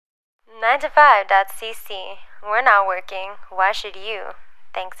9to5.cc. We're not working. Why should you?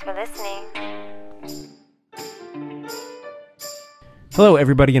 Thanks for listening. Hello,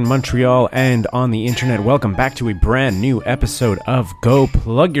 everybody in Montreal and on the internet. Welcome back to a brand new episode of Go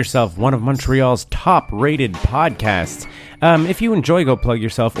Plug Yourself, one of Montreal's top-rated podcasts. If you enjoy Go Plug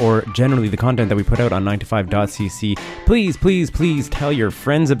Yourself or generally the content that we put out on 9to5.cc, please tell your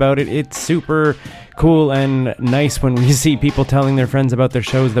friends about it. It's super cool and nice when we see people telling their friends about their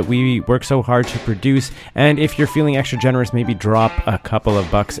shows that we work so hard to produce. And if you're feeling extra generous, maybe drop a couple of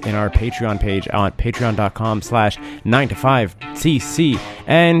bucks in our Patreon page on patreon.com/9to5cc.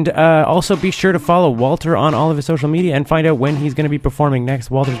 And also be sure to follow Walter on all of his social media and find out when he's going to be performing next.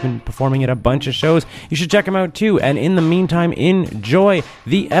 Walter's been performing at a bunch of shows. You should check him out too. And in the meantime, enjoy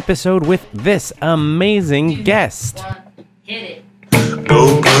the episode with this amazing guest. Hit it.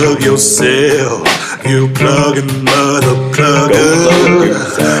 Go plug yourself, you plugging mother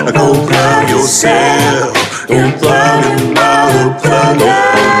plugger. Go plug yourself, you plugging mother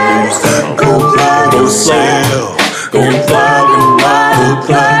pluggers. Go plug yourself, you plugging mother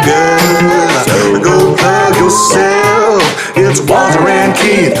pluggers. Go plug yourself, it's Walter and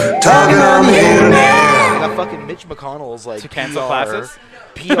Keith talking on the internet. Got fucking Mitch McConnell's like to cancel PR, classes.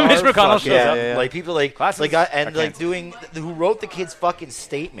 PR Mitch McConnell shows up. yeah. Like people like Classes like and are like canceled. doing who wrote the kid's fucking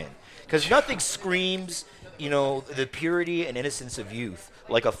statement, because nothing screams, you know, the purity and innocence of youth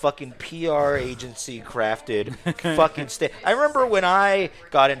like a fucking PR agency crafted fucking I remember when I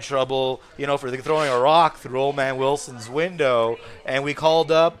got in trouble, you know, for throwing a rock through Old Man Wilson's window, and we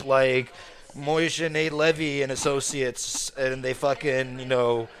called up like Moishe Nate Levy and Associates, and they fucking, you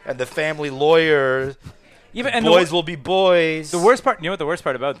know, and the family lawyer. And Boys will be boys. The worst part, you know what the worst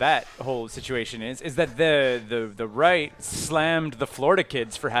part about that whole situation is that the right slammed the Florida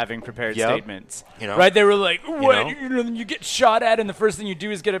kids for having prepared statements. You know? Right? They were like, what? know? You get shot at, and the first thing you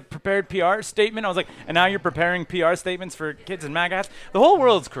do is get a prepared PR statement. I was like, and now you're preparing PR statements for kids in MAGA hats? The whole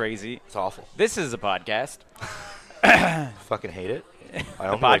world's crazy. It's awful. This is a podcast. Fucking hate it. I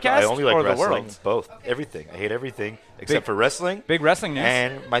podcast only like or the wrestling. world? Both. Everything. I hate everything except for wrestling Big wrestling news.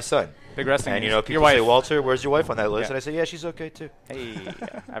 and my son. Big wrestling And, news. you know, Your people wife. say, Walter, where's your wife on that list? Yeah. And I say, yeah, she's okay, too. Hey,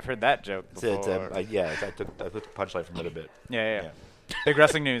 I've heard that joke It's, before. I took the punchline from it a bit. Yeah. Big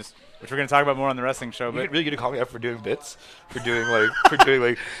wrestling news, which we're going to talk about more on the wrestling show. You But really going to call me up for doing bits? For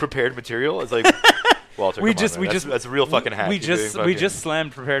doing prepared material? It's like, Walter, that's a real fucking hack. We just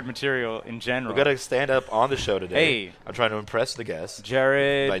slammed prepared material in general. We got to stand up on the show today. Hey. I'm trying to impress the guests.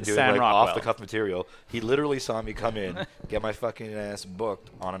 Jared By doing San Rockwell. off the cuff material. He literally saw me come in, get my fucking ass booked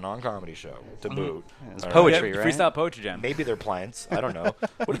on a non-comedy show to boot. It's All right? poetry, Yeah, right? Freestyle poetry jam. Maybe they're plants. I don't know.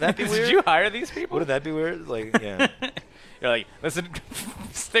 Wouldn't that be weird? Did you hire these people? Wouldn't that be weird? Like, yeah. You're like, listen,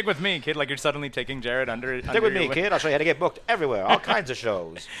 stick with me, kid. Like you're suddenly taking Jared under. Stick with me, kid. I'll show you how to get booked everywhere. All kinds of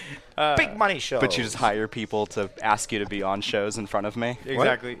shows. Big money shows. But you just hire people to ask you to be on shows in front of me?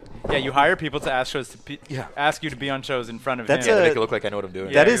 Exactly. Yeah, you hire people to ask ask you to be on shows in front of That's him. to a- make it look like I know what I'm doing.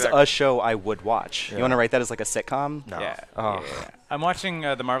 Yeah, That is exactly. a show I would watch. Yeah. You want to write that as like a sitcom? No. Yeah. Oh, Yeah. I'm watching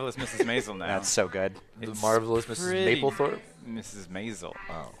The Marvelous Mrs. Maisel now. that's so good. The It's Marvelous Mrs. pretty- Maplethorpe? Mrs. Maisel.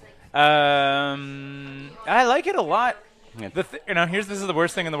 Oh. I like it a lot. Yeah. This is the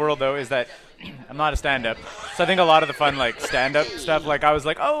worst thing in the world though, is that I'm not a stand-up, so I think a lot of the fun like stand-up stuff, like I was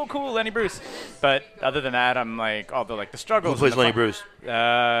like, oh cool, Lenny Bruce, but other than that, I'm like all the like the struggles. Who plays and the Lenny fun- Bruce?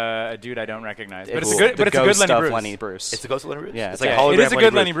 A dude I don't recognize, but it's Cool. a good, The but it's a good ghost Lenny of Bruce. Lenny Bruce. It's the Ghost of Lenny Bruce? Yeah, It's yeah. like hologram It is a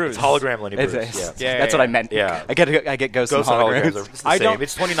good Lenny Bruce. It's hologram Lenny Bruce. It's- Yeah, that's what I meant. Yeah. I get ghosts, Ghosts and and holograms. holograms are it's the I same. don't-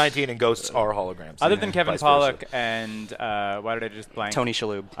 It's 2019 and ghosts are holograms. Other Yeah. than Kevin Vice versa. Pollak and why did I just blank? Tony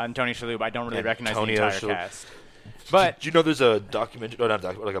Shalhoub. And Tony Shalhoub, I don't really And recognize Tony the entire Shalhoub. cast. But Did you know there's a documentary, no, not a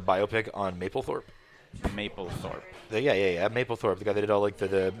documentary, like a biopic on Maplethorpe? Maplethorpe. Yeah, Maplethorpe, the guy that did all like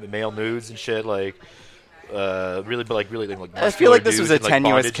the male nudes and shit, like really like. I feel like this muscular was a dudes and, like,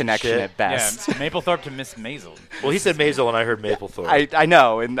 tenuous bondage and connection shit. at best. Yeah, Maplethorpe to Miss Maisel. Well, he said Maisel and I heard Maplethorpe. I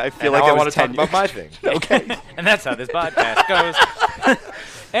know, and I feel and like now it I was want to talk about my thing. Okay. And that's how this podcast goes.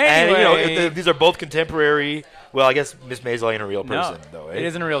 And Anyway, these are both contemporary. Well, I guess Miss Maisel ain't a real person, though. Eh? it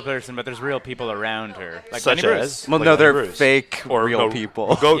isn't a real person, but there's real people around her, like Such Lenny as Bruce. Well, like no, Lenny they're Bruce. fake or real no,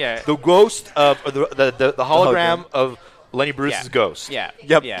 people. Yeah. The ghost of or the hologram of Lenny Bruce's Yeah. ghost. Yeah.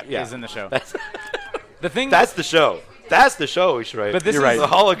 Yep. Yeah. Yeah. Is in the show. That's The thing. that's the show. That's the show. We should write. But this You're is right.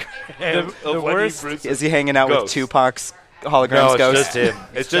 the hologram The of Lenny worst- Bruce's Is he hanging out with ghost. Tupac's holograms No, it's ghost? just him.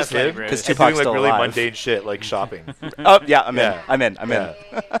 It's just Lenny him. Bruce. Because And Tupac's doing like still really alive. mundane shit like shopping. Oh, yeah, I'm Yeah. in. I'm in.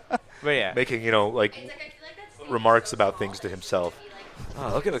 But yeah. Making like remarks about things to himself.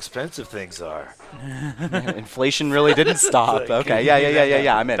 Oh, look how expensive things are. Inflation really didn't stop. Like, Okay,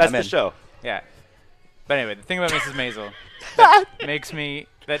 yeah. I'm in. That's I'm in. the show. Yeah. But anyway, the thing about Mrs. Maisel that makes me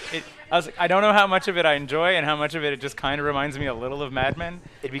I was like, I don't know how much of it I enjoy and how much of it just kind of reminds me a little of Mad Men.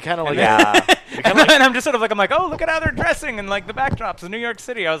 It'd be kind of like And I'm just sort of like, I'm like, oh, look at how they're dressing and like the backdrops of New York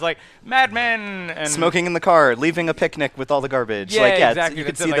City. I was like, Mad Men and Smoking in the car, leaving a picnic with all the garbage. Yeah, like, yeah, exactly. You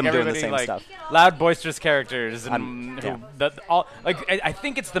could It's see like them doing the everybody, same like, stuff. Loud, boisterous characters, and yeah. I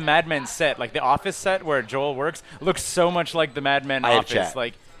think it's the Mad Men set, like the Office set where Joel works, looks so much like the Mad Men I have office. chat.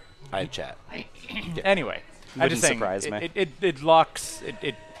 Like, I have chat. anyway, I'm Wouldn't just saying, surprise me. it locks.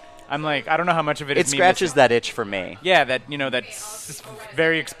 I'm like, I don't know how much of it. It is me scratches missing. that itch for me. Yeah, that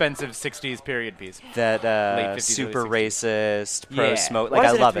very expensive '60s period piece. That Late 50s, super early 60s. racist, Yeah. pro-smoke. Why Like,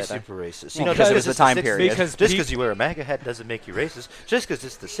 does I it love have it. to be super racist? Well, because it was the time period. Because just because you wear a MAGA hat doesn't make you racist. Just because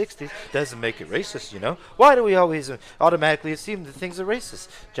it's the 60s doesn't make it racist, you know? Why do we always automatically assume that things are racist?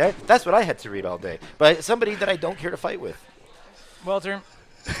 Jack, that's what I had to read all day. But somebody that I don't care to fight with. Walter,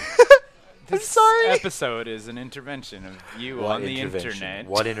 this sorry. episode is an intervention of you on the internet.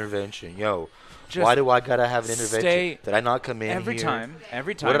 What intervention? Yo, Just why do I gotta have an intervention? stay Did I not come in every here? time.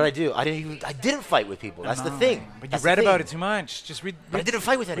 What did I do? I didn't fight with people. That's the thing. But you That's the read about thing. it too much. Just read. But I didn't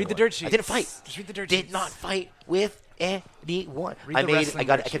fight with anyone. Read the dirt sheets. I didn't fight. Just read the dirt Did sheets. not fight with anyone. Read I the made.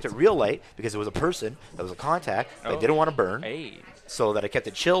 wrestling I dirt kept it sheets. real light because it was a person that was a contact that I didn't want to burn. Hey. So that I kept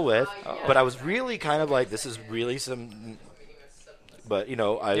it chill with. But I was really kind of like, this is really some. But you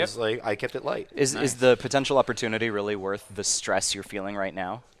know, I was like, I kept it light. Is the potential opportunity really worth the stress you're feeling right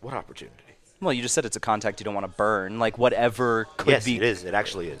now? What opportunity? Well, you just said it's a contact you don't want to burn. Like, whatever could Yes, be. it is. It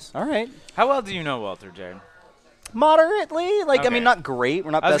actually is. All right. How well do you know Walter, Jared? Moderately. Like, I Okay. mean, not great.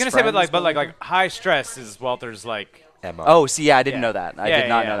 We're not I was best gonna say, but friends, like high stress is Walter's like. Emma. Oh, see, yeah, I didn't Yeah. know that. I Yeah, did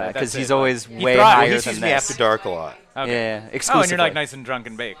not yeah, know that that's because it. he's always He way thrives. higher he than sees this. me after dark a lot. Okay. Yeah, Oh, exclusively. and you're like nice and drunk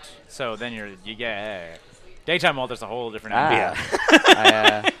and baked. So then yeah. Daytime Walter's a whole different animal.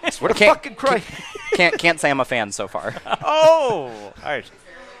 Yeah. What a Can't- fucking Christ. Can't say I'm a fan so far. Oh, all right.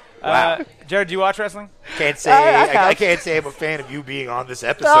 Wow. Jared, do you watch wrestling? Can't say I I can't say I'm a fan of you being on this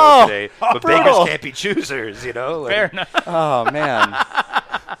episode No. today. Oh, But brutal. beggars can't be choosers, you know. Like, Fair enough. Oh man,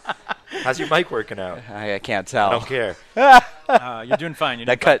 how's your mic working out? I can't I tell. don't care. You're doing fine. You're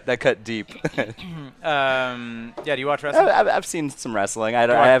doing That cut deep. fine. Yeah, do you watch wrestling? I've seen some wrestling. I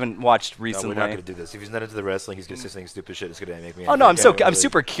haven't watched No, recently. we're not gonna do this. If he's not into the wrestling, he's gonna say something stupid shit. It's gonna make me. Oh no, angry. I'm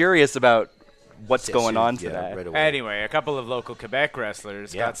super curious about what's Yeah, going on yeah, today. right away. Anyway, a couple of local Quebec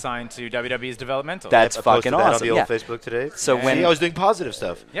wrestlers Yeah. got signed to WWE's developmental. That's I posted fucking that awesome. on the Yeah. old Facebook today. So Yeah. when See, I was doing positive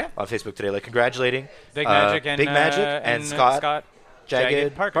stuff. Yeah. On Facebook today, like congratulating Big Magic and Big Magic and Scott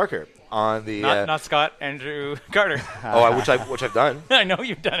Jagged Parker on the not Scott Andrew Carter. which I've done. I know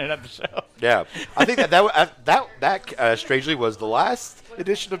you've done it at the show. Yeah, I think that strangely was the last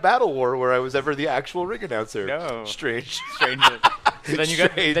edition of Battle War where I was ever the actual ring announcer. No. Strange. Strange. So then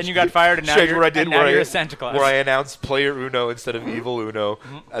Strange. you got fired, and now Strange you're, where I did and now where you're I, a Santa Claus. where I announced Player Uno instead of Evil Uno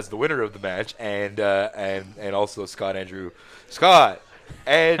as the winner of the match, and also Scott Andrew. No,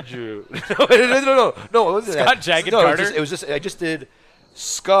 it wasn't Scott that. Jagged No, Carter? it was just I just did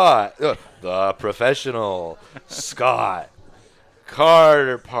Scott, the professional Scott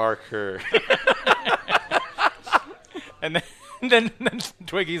Carter Parker. And then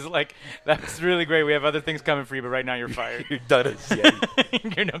Twiggy's like, "That's really great. We have other things coming for you, but right now you're fired. You're done as yet.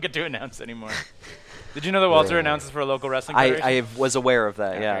 You don't get to announce anymore." Did you know that Walter announces for a local wrestling federation? I was aware of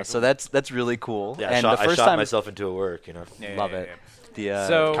that. Okay, Yeah, cool. so that's really cool. Yeah, and I the first shot time myself into a work, you know. Yeah, love yeah, it. yeah. The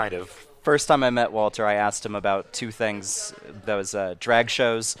So- Kind of. first time I met Walter, I asked him about two things. That was drag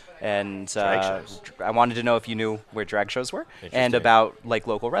shows, and Drag shows. I wanted to know if you knew where drag shows were, and Interesting. about like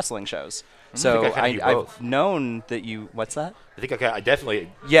local wrestling shows. So think I kinda knew I've both. known that you. What's that? I think I definitely.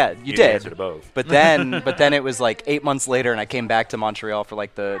 Yeah, you knew the did. answer to both. But then it was like 8 months later, and I came back to Montreal for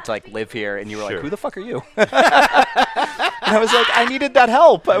like to live here, and you were like, Sure. "Who the fuck are you?" And I was like, "I needed that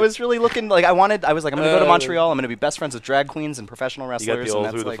help. I was really looking like I was like, I'm gonna go to Montreal. I'm gonna be best friends with drag queens and professional You wrestlers." got the and old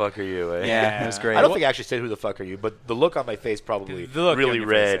that's "Who the like, fuck are you?" Eh? Yeah, it was great. I don't think I actually said "Who the fuck are you," but the look on my face probably The look really on your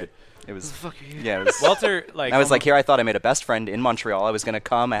face read. It was. Fuck are you? Yeah, it was. Walter, like, I was like, here I thought I made a best friend in Montreal. I was gonna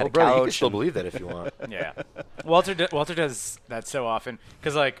come. I had Oh, a bro, you couch. can still and- believe that if you want. yeah, Walter does that so often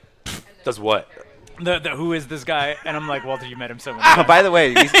because like Does what? the who is this guy? And I'm like, Walter, you met him so many Oh, times. by the way,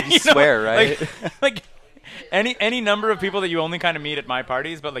 you You know, swear, right? Like any number of people that you only kind of meet at my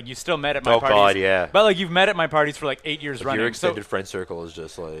parties, but like you still met at my Oh, parties. God, yeah. But like you've met at my parties for like 8 years running. Your extended so friend circle is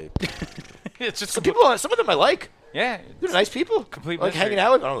just like it's just some people. Some of them I like. Yeah, They're nice people. Complete like mystery. hanging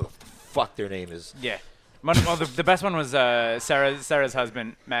out with. I don't know what the fuck their name is. yeah. Well, the best one was Sarah's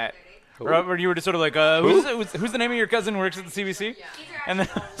husband, Matt. Or you were just sort of like, who's the name of your cousin who works at the CBC? And then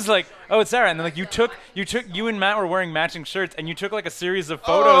I was like, oh, it's Sarah. And then like you and Matt were wearing matching shirts, and you took like a series of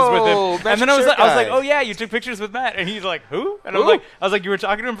photos with him. And then I was like, oh yeah, you took pictures with Matt. And he's like, who? And I was like, you were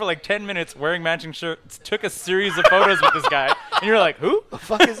talking to him for like 10 minutes wearing matching shirts, took a series of photos with this guy, and you were like, who? The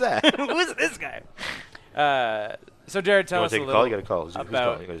fuck is that? Who is this guy? So Jared, tell us a little. You got a call. Who's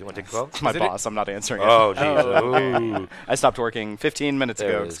calling? You want to take a call? It's my boss. I'm not answering it. Oh, jeez. I stopped working 15 minutes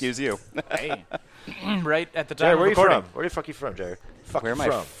ago. Excuse you. Hey. Right at the time Jared, of where are you recording. from? Where the fuck you from, Jared? Where am I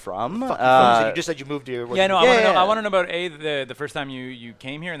from? So you just said you moved here. Yeah, no, I want to know about the first time you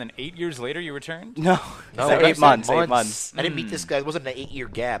came here, and then 8 years later you returned. No, No, it's 8 months. 8 months. I didn't meet this guy. It wasn't an 8-year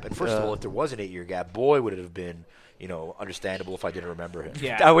gap. And first of all, if there was an 8-year gap, boy, would it have been, understandable if I didn't remember him.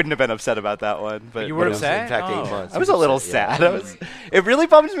 Yeah, I wouldn't have been upset about that one. But you were It was, upset. in fact, 8 months. I was a little sad. It really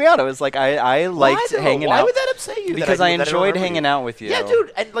bums me out. I was like, I liked hanging out. Why would that upset you? Because I enjoyed hanging out with you. Yeah,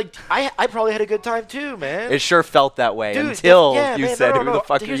 dude. And like, I probably had a good time too, man. It sure felt that way Dude, until you man, said, no, "Who the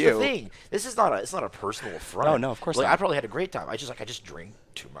fuck Here's are you?" the thing. This is not a personal affront. No, of course like, not. I probably had a great time. I just drink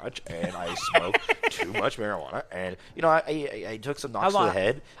too much and I smoke too much marijuana, and I took some knocks to the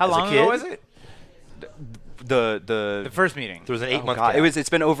head. How as long a kid. ago was it? The first meeting. There was an 8-month God, gap. it's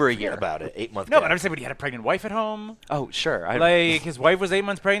been over a year. About it. 8 month. No, gap. but I'm saying, but he had a pregnant wife at home. Oh, sure. Like his wife was 8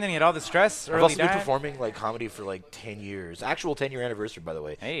 months pregnant. He had all the stress. I've also been performing like comedy for like 10 years. Actual 10-year anniversary, by the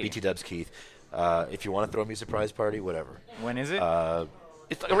way. Hey. BT Dubs Keith. If you want to throw me a surprise party, whatever. When is it?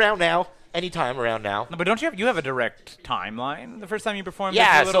 It's around now. Anytime around now. No, but don't you have a direct timeline? The first time you performed.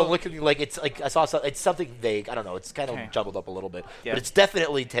 Yeah, it's so look at me like it's like I saw it's something vague. I don't know. It's kind of jumbled up a little bit, Yeah. but it's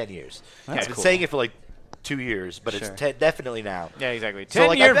definitely 10 years. That's I've been cool. saying it for like 2 years, but Sure. it's definitely now. Yeah, exactly. So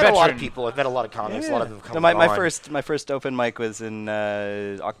like 10-year I've met a lot of veteran. people. I've met a lot of comics. A lot of them come No, my on. first open mic was in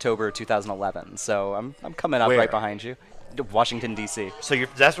October 2011. So I'm coming up Where? right behind you, Washington D.C. So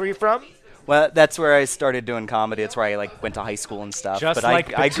that's where you're from? Well, that's where I started doing comedy. It's where I went to high school and stuff. Just but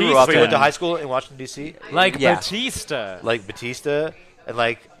like I grew Batista. up So you went to in high school in Washington D.C. Like Yeah. Batista. Like Batista and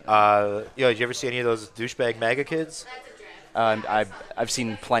like did you ever see any of those douchebag MAGA kids? I've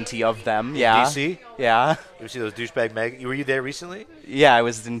seen plenty of them. Yeah. DC? Yeah. You ever see those douchebag MAGA? Were you there recently? Yeah, I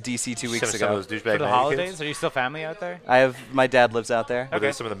was in D.C. 2 weeks Some ago. of those douchebag For the MAGA holidays, kids? are you still family out there? My dad lives out there. Are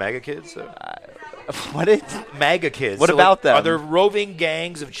there some of the MAGA kids? What it? MAGA kids. What So, about like, them? Are there roving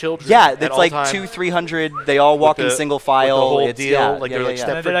gangs of children? Yeah, at it's all like time 200-300. They all walk in single file. With the whole It's, deal, yeah, like yeah, they're like yeah,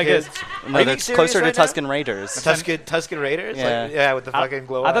 Stepford They're like kids. this. No, Are you they're being serious closer to right now? Tuscan Raiders. Tuscan Raiders? Yeah. Like, with the fucking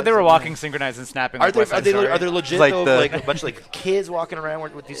glow I thought they eyes. were walking synchronized and snapping. Are Like there West Side Story. are there legit Like though, the- like a bunch of like kids walking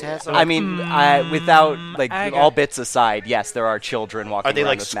around with these hats on? I mean, without like I all got- bits aside, yes, there are children walking are they around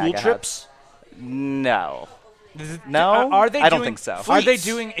like with school MAGA hats. trips? No. Does it- No? Are they I don't doing- think so. Are they Fleets.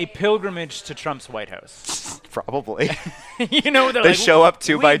 doing a pilgrimage to Trump's White House? Probably. They're They like, show up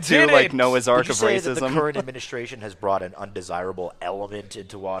two "We by two did like it." Noah's Ark Would you of say that the racism. current administration has brought an undesirable element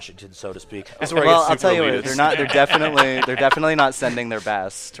into Washington, so to speak? This is where I Well, get I'll tell you super what, elitist. they're definitely not sending their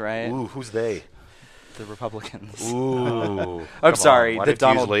best, right? Ooh, who's they? The Republicans. Ooh. I'm sorry, Why the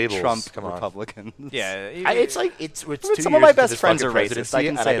don't you use Donald labels? Trump Come on. Republicans. Yeah, It's like it's 2 some years of my into best this friends fucking are racist, presidency, I can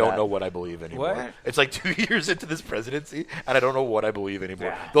and say I don't that. know what I believe anymore. What? It's like 2 years into this presidency, and I don't know what I believe anymore.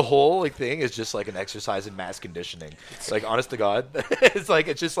 Yeah. The whole thing is just like an exercise in mass conditioning. Like, honest to God,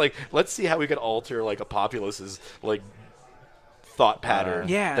 it's just like let's see how we can alter like a populace's like thought pattern.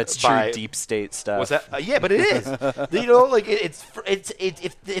 Yeah. That's true by- deep state stuff. What's that? Yeah, but it is.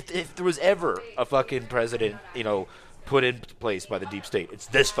 If there was ever a fucking president, put in place by the deep state, it's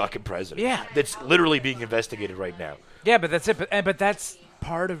this fucking president. Yeah. That's literally being investigated right now. Yeah, but that's it. But that's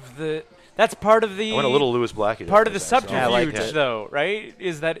part of the. That's part of the. I went a little Lewis Black. Part of the so I subterfuge, like it. though, right?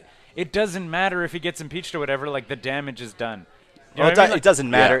 Is that it doesn't matter if he gets impeached or whatever. Like the damage is done. You know Well, what I mean? it doesn't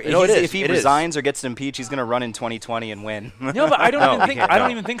matter. Yeah. No, it is. If he It is. resigns or gets impeached, he's going to run in 2020 and win. No, but I don't No, even think. okay, I don't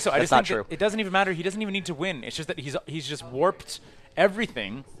no. even think so. I That's just not think true. that it doesn't even matter. He doesn't even need to win. It's just that he's just warped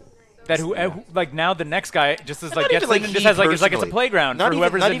everything. That who like now the next guy just is like Not gets even in and he just has like it's a personally. playground Not for even,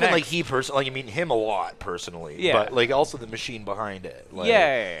 whoever's not in even like next. he personally. Like, I mean him a lot personally. Yeah. But like also the machine behind it. Like,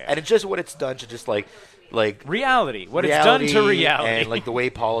 Yeah. And it's just what it's done to just like reality. What it's done to reality. and like the way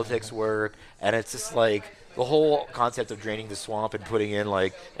politics work, and it's just like the whole concept of draining the swamp and putting in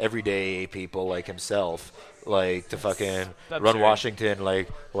like everyday people like himself, like to fucking That's run right. Washington, like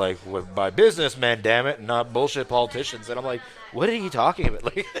by businessmen, damn it, not bullshit politicians. And I'm like, what are you talking about?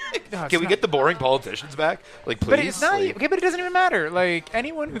 Like, No, it's can we not- get the boring politicians back? Like, please. But it's not. Like, Okay, but it doesn't even matter. Like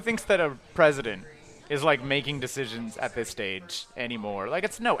anyone who thinks that a president is like making decisions at this stage anymore, like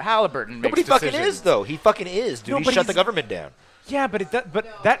it's no Halliburton makes nobody fucking decisions. is though. He fucking is, dude. No, He but shut the he's- government down. Yeah, but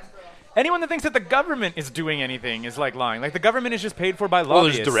that anyone that thinks that the government is doing anything is like lying. Like the government is just paid for by Well,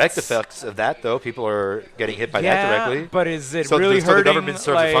 lobbyists. there's direct effects of that, though. People are getting hit by that directly. But is it So really the hurting? government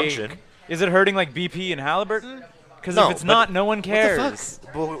serves a function. Is it hurting like BP and Halliburton? Because No, if it's but not, no one What cares. the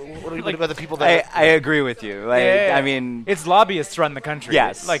fuck? Well, what about the people that? I agree with you. Like, Yeah. I mean, it's lobbyists run the country.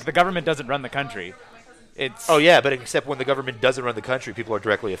 Yes. Like the government doesn't run the country. It's Oh yeah, but except when the government doesn't run the country, people are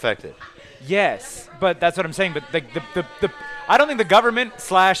directly affected. yes, but that's what I'm saying. But the I don't think the government /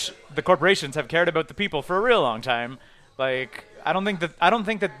 the corporations have cared about the people for a real long time. Like I don't think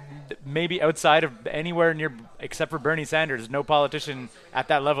that maybe outside of anywhere near except for Bernie Sanders, no politician at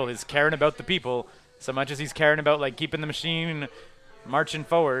that level is caring about the people so much as he's caring about like keeping the machine marching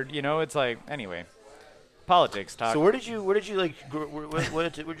forward. You know, it's like anyway. Politics talk. So where'd you like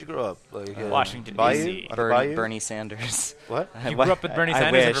where'd you grow up? Like Washington, Bayou? D.C. On the Bayou? Bernie Sanders. What? You grew up with Bernie I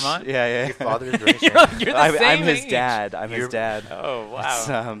Sanders in wish. Vermont? Yeah. Your father is Bernie you're, Sanders. you're the I'm same his age. dad. I'm his You're- dad. Oh wow!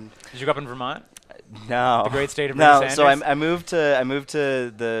 It's, Did you grow up in Vermont? no. The great state of no. Bernie So Sanders? I moved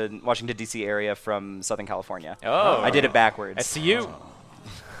to the Washington D.C. area from Southern California. Oh. I did it backwards. SCU.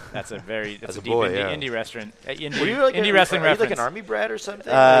 That's a very As a deep boy, indie, yeah. indie restaurant. Indie, Were you like indie wrestling are you reference. like an army brat or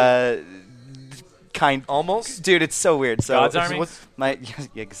something? Kind Almost. Dude, it's so weird. So God's Army? My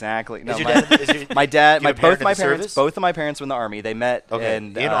exactly. No, Is your my, dad- is your- my dad, you have a both parent in my the parents, service? both of my parents were in the army. They met, Okay,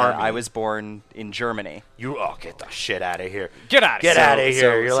 and in army. I was born in Germany. Get the shit out of here. Get out of Get here. out of here.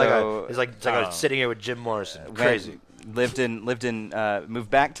 so- You're like so- it's like sitting here with Jim Morrison. Crazy. Moved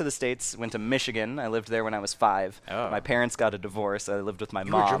back to the States. Went to Michigan. I lived there when I was 5. Oh. My parents got a divorce. I lived with my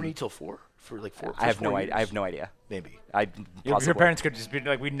You mom. were in Germany till 4 for like 4. I have first 4 no years? idea. I have no idea. Maybe. Your Possibly. parents could just be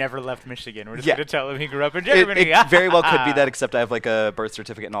like, we never left Michigan. We're just Yeah. going to tell him he grew up in It, Germany. it very well could be that, except I have like a birth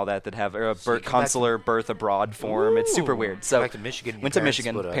certificate and all that have or a So you come back consular birth abroad form. It's super Ooh. weird. So back to Michigan, your Went to parents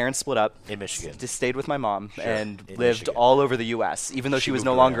Michigan. split up. Parents split up. In Michigan. Just stayed with my mom and In lived Michigan. all over the U.S. Even though she She was moved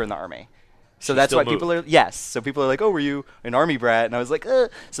no longer around. in the army. So She that's still why people are So people are like, "Oh, were you an army brat?" And I was like,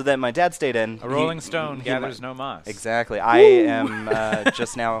 So then my dad stayed in. A rolling stone gathers no moss. Exactly. I am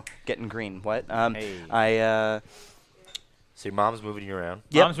just now getting green. What? Hey. So your mom's moving you around.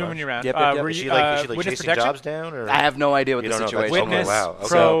 Yep. Mom's moving you around. Yep, Were Is she you, like witness chasing protection? jobs down? Or I have no idea what You the don't know if that's- situation Witness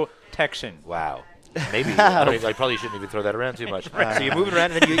is. wow. Okay. protection. Wow. Maybe. I probably shouldn't even throw that around too much. So you're moving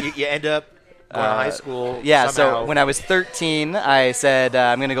around, and then you end up going to high school. Yeah, somehow. so when I was 13, I said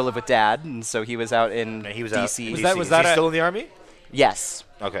I'm going to go live with Dad, and so he was out in And he was out. DC. Was that- Is that he a- still in the army? Yes.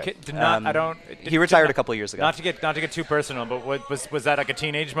 Okay. Did not, I don't. He retired a couple of years ago. Not to get too personal, but was that like a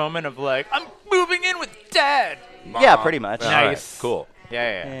teenage moment of like, I'm moving in with Dad? Yeah, pretty much. All right, Nice. Cool.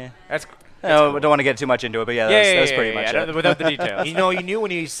 Yeah. Yeah. That's No, I don't want to get too much into it, but yeah, that's pretty much it. Without the details. You knew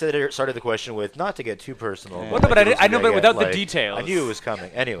when you started the question with not to get too personal. Well, no, but I it was know, but gonna without get, the details. I knew it was coming.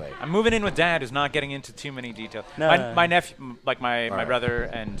 Anyway. I'm moving in with Dad is not getting into too many details. No. My nephew, like my right. brother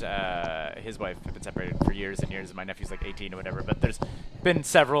and his wife have been separated for years and years, and my nephew's like 18 or whatever. But there's been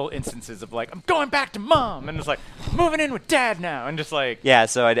several instances of like, I'm going back to Mom, and it's like, moving in with Dad now, and just like, Yeah,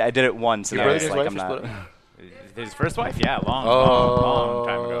 so I did it once, and Your I brother was and like, his I'm wife are not. split up? his first wife, yeah, long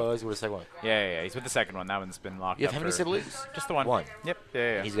time ago. He's with the second one. Yeah. He's with the second one. That one's been locked You up. have how many for- siblings? Just the one. One. Yep.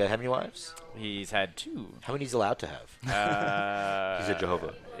 Yeah. He's got how many wives? He's had 2. How many he's allowed to have? He's a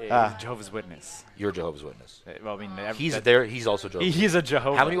Jehovah. He's a Jehovah's Witness. You're a Jehovah's Witness. Well, I mean, He's there. He's also Jehovah's. He's a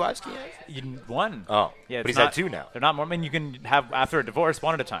Jehovah. How many wives do you have? One. Oh, Yeah, but it's he's had not- 2 now. They're not more. I mean, you can have after a divorce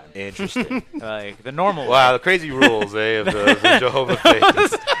one at a time. Interesting. Like the normal. Wow, the crazy rules, of the Jehovah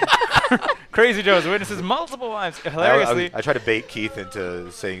faith. Crazy Jehovah's Witnesses, multiple wives. Hilariously. I try to bait Keith into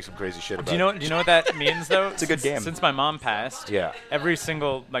saying some crazy shit about Do you know what that means though? It's a good game. Since my mom passed, Yeah. every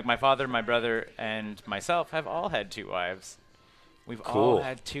single like my father, my brother, and myself have all had 2 wives. We've all Cool.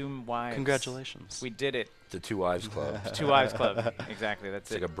 had 2 wives. Congratulations. We did it. the 2 wives club. 2 wives club. Exactly.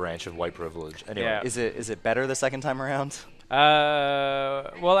 That's It's it. like a branch of white privilege. Anyway. Yeah. Is it better the second time around?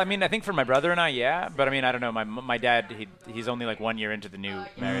 Well, I mean, I think for my brother and I, yeah. But I mean, I don't know. My dad, he's only like 1 year into the new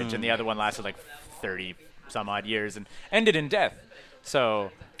marriage, and the other one lasted like 30 some odd years and ended in death.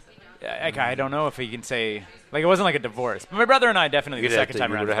 So, I don't know if he can say like it wasn't like a divorce. But my brother and I definitely the second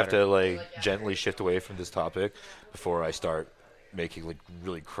time around. You would was have better. to like gently shift away from this topic before I start making like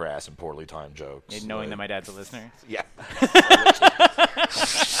really crass and poorly timed jokes. Knowing that like, my dad's a listener. Yeah.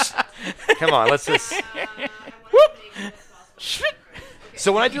 Come on, let's just.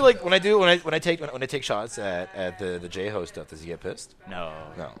 So when I take shots at the J-Ho stuff, does he get pissed? No.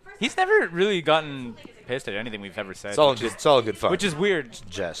 No. He's never really gotten pissed at anything we've ever said. It's all which good. is- It's all good fun. Which is weird.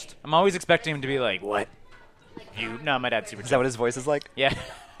 jest. I'm always expecting him to be like, "What? You?" No, my dad's super. Is that what his voice is like? Yeah.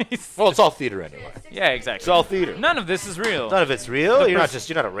 Well, it's all theater anyway. Yeah, exactly. It's all theater. None of this is real. None of it's real. You're not a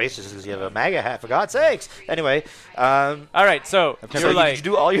racist because you have a MAGA hat, for God's sakes. Anyway. All right, so you're like, did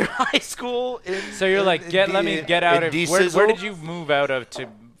you do all your high school in? So you're like, let me get out of. Where did you move out of to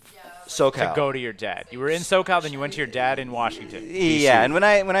SoCal. To go to your dad? You were in SoCal, then you went to your dad in Washington. Yeah, and when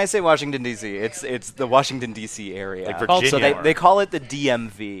I say Washington D.C., it's the Washington D.C. area. Like Virginia. So they call it the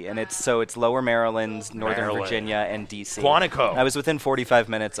DMV, and it's Lower Maryland, Northern Virginia, and D.C. Quantico. I was within 45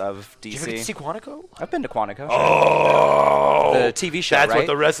 minutes of D.C. Did you ever get to see Quantico? I've been to Quantico. Oh, the TV show. That's right? what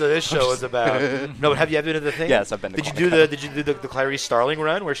the rest of this show is about. No, but have you ever been to the thing? Yes, I've been to Did Quantico. you do the Clarice Starling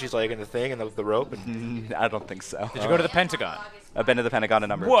run where she's like in the thing and the rope? And I don't think so. Did you go to the Pentagon? I've been to the Pentagon a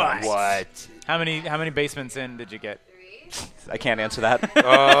number of times. What? How many basements in did you get? I can't answer that.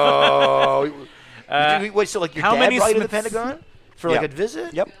 Oh. Wait, so like your how dad many brought you to the Smiths- Pentagon for like a Yep.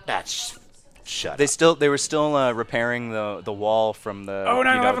 visit? Yep. That's shut They were still repairing the wall from the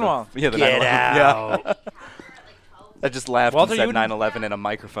 9/11 wall. Yeah, the Get 9/11. out. Yeah. I just laughed Walter, and you said would- 9/11 in a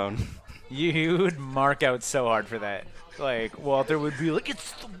microphone. You would mark out so hard for that. Like Walter would be like,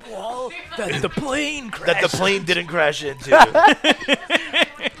 "It's the wall that the plane crashed." That the plane didn't crash into.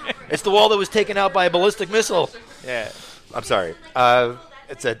 It's the wall that was taken out by a ballistic missile. Yeah. I'm sorry.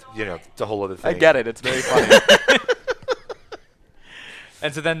 It's a whole other thing. I get it. It's very funny.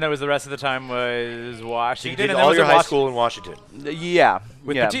 And so then there was the rest of the time was So you Washington. did and then all was your it high Wash- school in Washington. Yeah.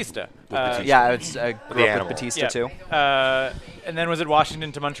 with yeah. Batista. Batista. Yeah, I grew up animal. with Batista Yeah. too. And then was it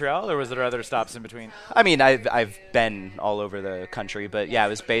Washington to Montreal, or was there other stops in between? I mean, I've been all over the country, but yeah, it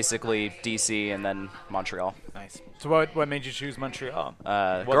was basically DC and then Montreal. Nice. So what made you choose Montreal?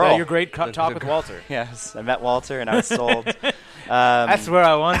 Girl. Your great talk with Walter. Yes, I met Walter and I was sold. That's where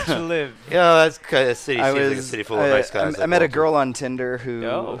I want to live. Yeah, that's kind of city. I Seems like a was. city full of nice guys. I met a girl on Tinder who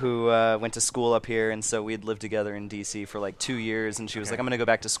Oh. went to school up here, and so we'd lived together in DC for like 2 years. And she was like, "I'm gonna go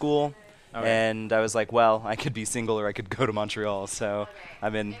back to school." Okay. And I was like, "Well, I could be single or I could go to Montreal." So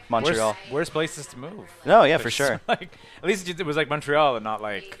I'm in Montreal. Worst places to move. No, yeah, for There's, sure. Like, at least it was like Montreal and not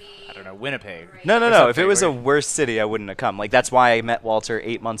like, I don't know, Winnipeg. No. or If it something was a where- worse city, I wouldn't have come. Like that's why I met Walter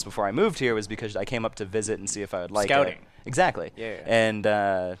 8 months before I moved here, was because I came up to visit and see if I would like Scouting. it. Exactly. Yeah. And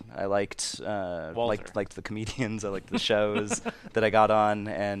I liked liked the comedians. I liked the shows that I got on,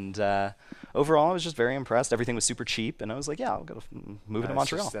 and overall, I was just very impressed. Everything was super cheap, and I was like, yeah, I'll go move to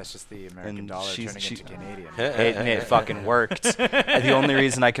Montreal. That's just the American And dollar she's- turning she- into Canadian. And it fucking worked. The only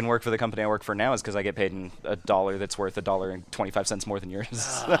reason I can work for the company I work for now is because I get paid in a dollar that's worth $1.25 more than yours.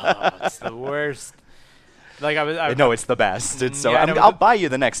 It's the worst. Like I No, it's the best. It's so Yeah, I know, I'll the- buy you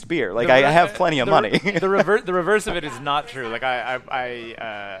the next beer. Like the I re- have plenty of money. The reverse of it is not true. Like I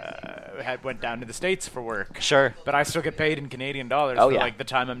went down to the States for work. Sure. But I still get paid in Canadian dollars Oh, for yeah. like the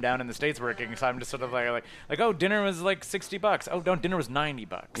time I'm down in the States working. So I'm just sort of like oh, dinner was like $60. Oh, no, dinner was $90.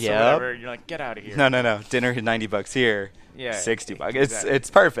 Yep. So whatever. You're like, get out of here. No. Dinner $90 here. Yeah, $60. exactly. It's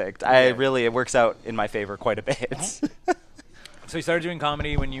perfect. Yeah. It works out in my favor quite a bit. So you started doing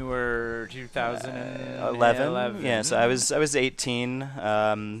comedy when you were 2011. 11. Yeah, so I was 18.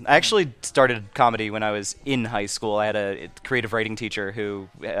 I actually started comedy when I was in high school. I had a creative writing teacher who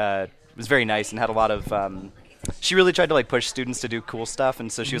was very nice and had a lot of. She really tried to like push students to do cool stuff, and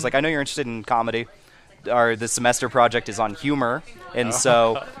so she was like, "I know you're interested in comedy. The semester project is on humor, and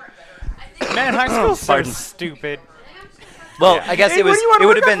so." Man, high school's so Pardon. stupid. Well, I guess Hey, it what was. do you wanna It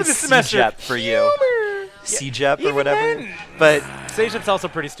would have work on been for this semester? CJEP for you. CJEP or Even whatever. then. But Stage Up's also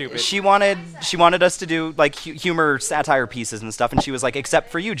pretty stupid. she wanted us to do like humor satire pieces and stuff, and she was like,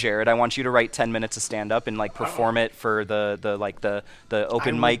 "Except for you, Jared, I want you to write 10 minutes of stand up and like perform it for the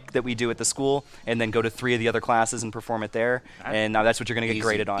open mic that we do at the school, and then go to 3 of the other classes and perform it there. And now that's what you're gonna get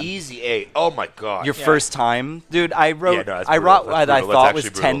graded on. Easy A. Oh my God. Your first time, dude. I wrote. Yeah, no, that's I brutal. wrote That's what I brutal. thought That's was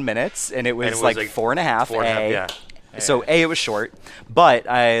actually 10 brutal. minutes, and it was, And it was like like 4.5. 4.5, yeah. So it was short, but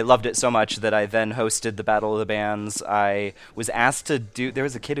I loved it so much that I then hosted the Battle of the Bands. I was asked to do. There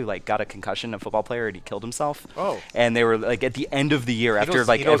was a kid who like got a concussion, a football player, and he killed himself. Oh. And they were like at the end of the year after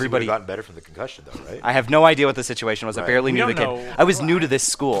like he knows everybody. he would've gotten better from the concussion though, right? I have no idea what the situation was. I Right. barely We knew the don't kid. know. I was new to this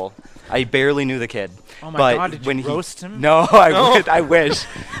school. I barely knew the kid. Oh my but God, did you when roast him? No, I wish.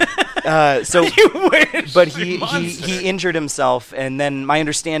 So, You wish. but you monster. he injured himself, and then my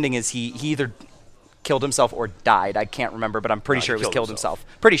understanding is he either killed himself or died. I can't remember, but I'm pretty No, sure he it was killed killed himself.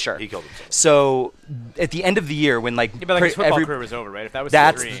 himself. Pretty sure. He killed himself. So at the end of the year, when like, Yeah, but like his football career was over, right? If that was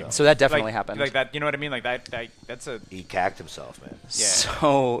that's his dream. so that definitely like, happened. Like that, you know what I mean? Like that's a He cacked himself, man.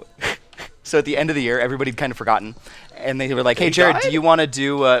 So So at the end of the year, everybody'd kind of forgotten, and they were like, "Hey, Jared, do you want to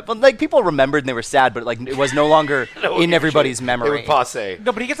do?" Well, like people remembered and they were sad, but like it was no longer in everybody's memory. They were passe.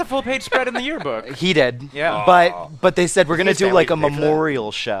 No, but he gets a full page spread in the yearbook. He did. Yeah. But they said we're gonna his do family like a pay for that?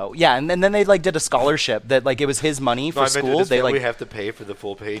 memorial show. Yeah, and then they like did a scholarship that like it was his money for No, I meant, school. does They family like have to pay for the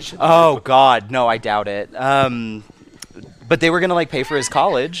full page? oh god, no, I doubt it. But they were gonna like pay for his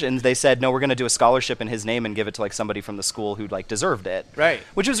college, and they said no, we're gonna do a scholarship in his name and give it to like somebody from the school who like deserved it. Right.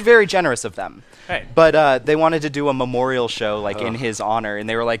 Which was very generous of them. Right. But they wanted to do a memorial show like in his honor, and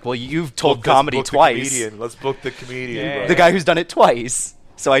they were like, well, you've told comedy twice. Let's book the comedian. Yeah. bro. The guy who's done it twice.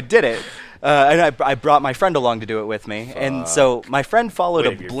 So I did it. And I brought my friend along to do it with me. And so my friend followed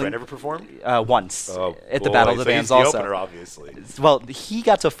Wait, a your blink friend ever performed? once Oh, at the boy. Battle of the So Bands he's the also. opener, obviously. Well, he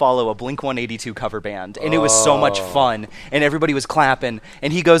got to follow a Blink 182 cover band, and it was so much fun. And everybody was clapping.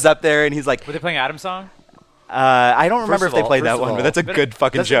 And he goes up there, and he's like, Were they playing Adam's song? I don't remember if of they all- played first that of one, but all, that's a good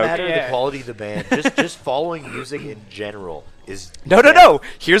fucking Doesn't joke. matter Yeah. the quality of the band. Just following music in general is No.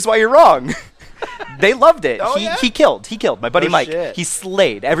 Here's why you're wrong. They loved it. Oh, he, yeah? he killed. My buddy No Mike. shit. He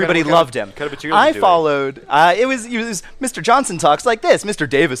slayed. Everybody what kind of- loved him. kind of material I was he doing? followed. It was Mr. Johnson talks like this. Mr.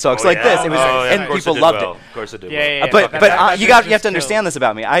 Davis talks Oh, like yeah? this. It was, Oh, yeah, and of course people it did loved well. it. Of course it did Yeah, well. yeah, yeah. But That you just have to understand this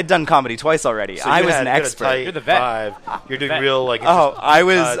about me. I had done comedy twice already. So I you was had- an you had a expert. tight You're the vet. vibe. You're doing vet. real like. Oh, I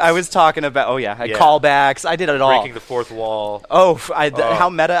cuts, was talking about. Yeah, Yeah. callbacks. I did it all. breaking the fourth wall. Oh,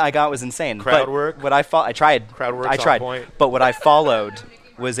 how meta I got was insane. Crowd But work? What I tried. Crowd work's I on tried. point. But what I followed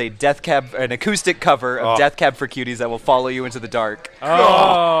was an acoustic cover of Death Cab for Cuties that will follow you into the dark.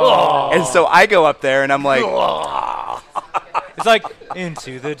 Oh. And so I go up there and I'm like, It's like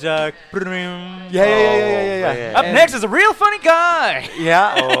into the dark. yeah. man. Up next is a real funny guy.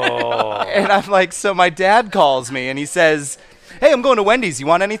 Yeah. Oh. And I'm like, so my dad calls me and he says, hey, I'm going to Wendy's. You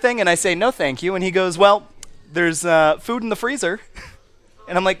want anything? And I say, no, thank you. And he goes, well, there's food in the freezer.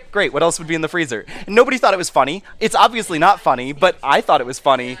 And I'm like, great, what else would be in the freezer? And nobody thought it was funny. It's obviously not funny, but I thought it was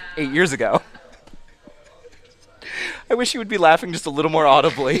funny 8 years ago. I wish you would be laughing just a little more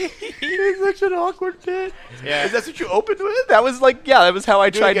audibly. It's such an awkward bit. Yeah. Is that what you opened with? That was like, yeah, that was how I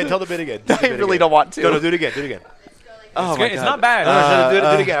Do it tried again. to. Tell the bit again. I really don't want to. No, do it again. Do it again. Oh It's my good. It's God. not bad. Do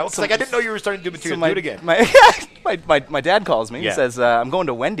it again. It's like I didn't know you were starting to do So material. my, do it again. my dad calls me. Yeah. He says, I'm going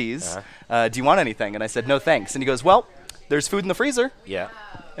to Wendy's. Do you want anything? And I said, no, thanks. And he goes, well, there's food in the freezer. Yeah.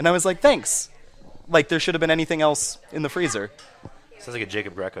 And I was like, thanks. Like, there should have been anything else in the freezer. Sounds like a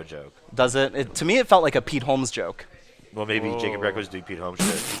Jacob Greco joke. Does it? To me, it felt like a Pete Holmes joke. Well, maybe Jacob Greco's doing Pete Holmes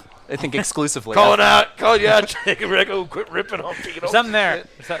shit. I think exclusively. Calling out Jacob Greco. Quit ripping on Pete Holmes. Something there.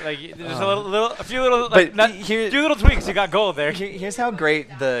 There's a few little, like, But here- few little tweaks. You got gold there. Here's how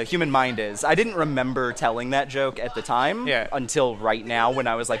great the human mind is. I didn't remember telling that joke at the time until right now when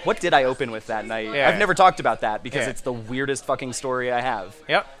I was like, what did I open with that night? Yeah. I've never talked about that because Yeah. it's the weirdest fucking story I have.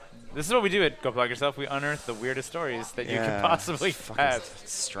 Yep. This is what we do at Go Plug Yourself. We unearth the weirdest stories that you could possibly have.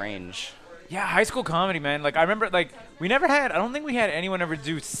 Strange. Yeah, high school comedy, man. Like I remember, like we never had. I don't think we had anyone ever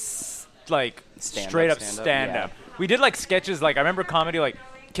do like straight up stand up. We did like sketches. Like I remember comedy, like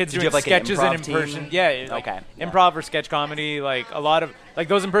kids Did you doing have, like, an sketches improv in team? person. Yeah, like Okay, yeah. improv or sketch comedy. Like a lot of like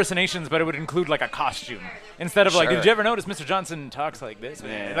those impersonations, but it would include like a costume instead of like. Sure. Did you ever notice Mr. Johnson talks like this?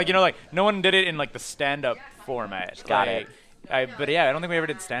 Yeah. Like like no one did it in like the stand up format. Got Like, it. But yeah, I don't think we ever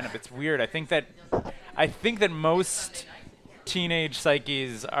did stand up. It's weird. I think that most teenage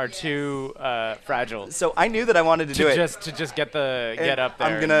psyches are too fragile So I knew that I wanted to do it. to just get up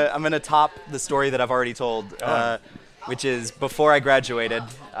there. I'm gonna top the story that I've already told, which is before I graduated,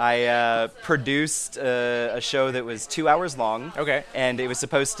 I produced a show that was 2 hours long. Okay. And it was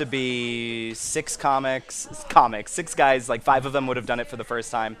supposed to be six guys, like 5 of them would have done it for the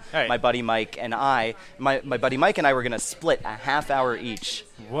first time. Right. My buddy Mike and my buddy Mike and I were gonna split a half hour each.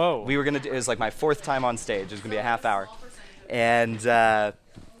 Whoa. We were gonna do, it was like my 4th time on stage. It was gonna be a half hour. And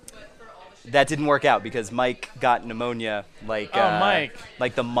that didn't work out because Mike got pneumonia like Mike.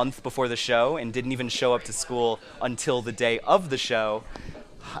 like the month before the show and didn't even show up to school until the day of the show,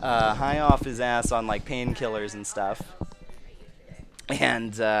 high off his ass on like painkillers and stuff.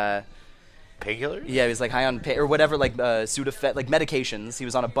 And Painkillers? yeah, he was like high on or whatever, like Sudafed, like medications. He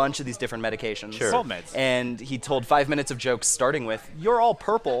was on a bunch of these different medications. Sure. Cold meds. And he told 5 minutes of jokes starting with, "You're all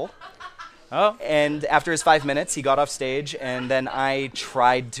purple." Oh. And after his 5 minutes, he got off stage, and then I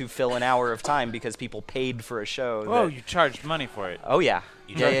tried to fill an hour of time because people paid for a show. Oh, that- you charged money for it. Oh yeah,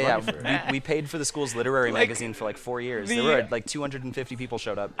 You yeah. charged money for it. We paid for the school's literary Like, magazine for like 4 years. the- There were like 250 people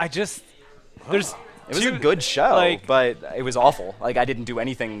showed up. I just It was a good show, but it was awful. Like, I didn't do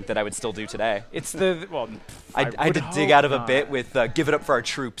anything that I would still do today. It's the well. I had to dig out of a bit with "Give It Up for Our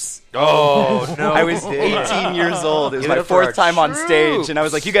Troops." Oh no! I was 18 years old. It was my 4th time on stage, and I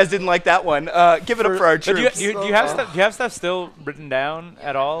was like, "You guys didn't like that one. Give it up for our troops." Do you have stuff? Do you have stuff still written down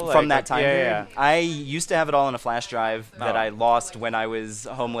at all? From that time period? Yeah. I used to have it all in a flash drive that I lost when I was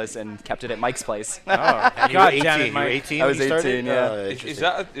homeless and kept it at Mike's place. And you were 18. You were 18. I was 18. Yeah. Is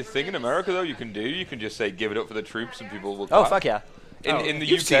that a thing in America though? You can do. You can just say "Give it up for the troops" and people will. Oh clap. fuck yeah! In the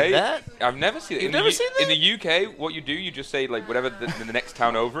You've UK, seen that? I've never seen it. You've never seen that? In the UK, what you do, you just say like whatever the next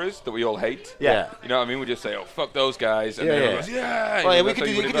town over is that we all hate. Yeah. You know what I mean? We just say, "Oh fuck those guys," and Yeah, everyone yeah. goes, "Yeah." Well, yeah, You know, we that's could how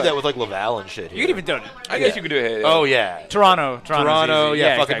do, you win could it do that back. with like Laval and shit. You could even do it. I guess you could do it here. Oh yeah. Toronto,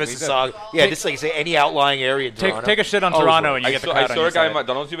 Yeah, fucking exactly. Mississauga. Yeah, just like say any outlying area in Toronto. Take a shit on Toronto and you I get the saw, crowd I on saw your a guy side. at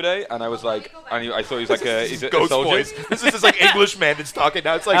McDonald's the other day, and I was like, I thought he was like he's a Ghost soldier. voice. This is this like English man that's talking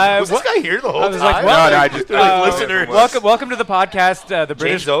now. It's like, was this guy here the whole I was time? like, well, No, I just listener. welcome to the podcast,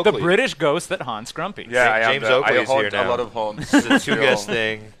 the Oakley. British ghost that haunts Grumpy. Yeah, I am. James Oakley I is here haunt now. a lot of haunts. It's a two-guest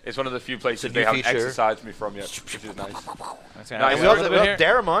thing. It's one of the few places It's a they new haven't feature. exercised me from yet, which is nice. Nice. And we also,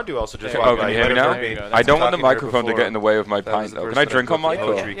 Daramondu also just Oh, walked can by. you hear me now? There you go. I don't want the Talking to her microphone to before. get in the way of my That was pint, the though. first Can I time drink I on my booked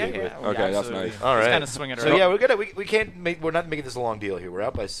phone? poetry gig with. Okay, that's nice. All right. Kind of swinging So around. yeah, we can't make, we're not making this a long deal here. We're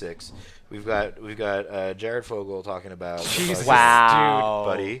out by 6. We've got Jared Fogle talking about Jesus, Wow,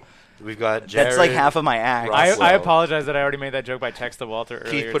 buddy. We've got Jared. That's like half of my act. Rockwell. I apologize that I already made that joke by text to Walter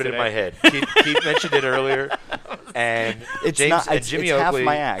earlier. Keith put it in today. my head. Keith mentioned it earlier, and It's James not. and It's, Jimmy it's half Oakley.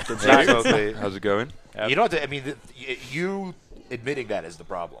 my act. It's James not. Oakley. How's it going? Yep. You don't have to. I mean, you admitting that is the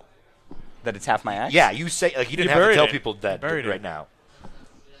problem. That it's half my act. Yeah, you say like you didn't You have to buried tell it. people that You buried right it. now.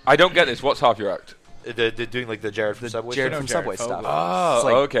 I don't get this. What's half your act? The doing like the Jared from Subway. Jared stuff? from Jared Subway Fogle. stuff. Oh, It's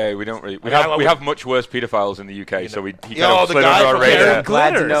like- okay. We don't really. We I mean, have much worse pedophiles in the UK, so he kind Oh, of the slid guy under our from radar. Jared Glad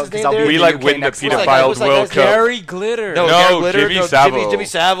to Glitter. know What's his because name I'll there? be We in like the win UK the next month. What's pedophiles that World guy's Cup. Gary Glitter. No, No, Jared Glitter, Jimmy no, Savile. Jimmy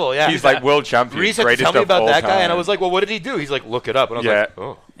Savile. Yeah, He's like world champion, Reese had to greatest tell me of about all that guy, and I time. was like, "Well, what did he do?" He's like, "Look it up," and I was Yeah. like,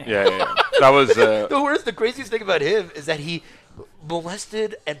 "Oh." Yeah. That was. The craziest thing about him is that he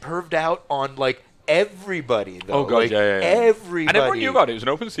molested and perved out on like everybody. Though. Oh god, like, yeah. everybody. And everyone knew about it. It was an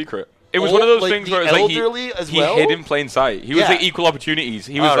open secret. It was Old, one of those like, things the where it's like elderly as he well? hid in plain sight. He was Yeah. like equal opportunities.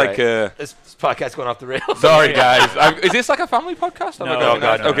 He was All like. right. This podcast going off the rails. Sorry, guys. Is this like a family podcast? No, no,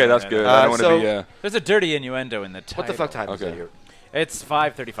 no, Okay, that's no, good. no. I don't want to So- be. There's a dirty innuendo in the title. What the fuck time is Okay. it here? It's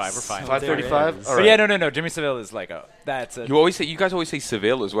 5:35. We're fine. 5:35. All But right. yeah, no. Jimmy Savile is like that's a. You guys always say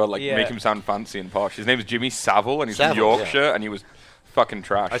Seville as well, like Yeah. make him sound fancy and posh. His name is Jimmy Savile, and he's Savile, from Yorkshire, and he was fucking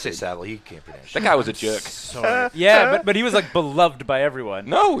trash. I say Savile. He can't pronounce. That guy was a jerk. Sorry. Yeah, but he was like beloved by everyone.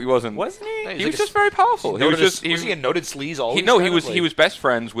 No, he wasn't. Wasn't he? He was just very powerful. He was just. Was he a noted sleaze? Always. He was best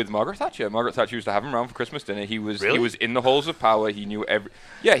friends with Margaret Thatcher. Margaret Thatcher used to have him around for Christmas dinner. He was in the halls of power. He knew every.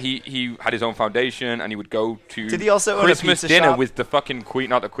 Yeah, he had his own foundation, and he would go to Did he also own a Christmas pizza dinner shop? with the fucking Queen,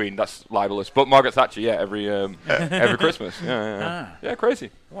 not the Queen. That's libelous. But Margaret Thatcher, yeah, every Christmas. Yeah,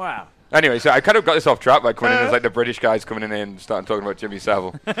 crazy. Wow. Anyway, so I kind of got this off track by coming in as like the British guys coming in and starting talking about Jimmy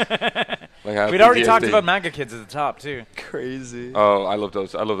Savile. Like, We'd already talked PTSD. about MAGA kids at the top too. Crazy. Oh, I love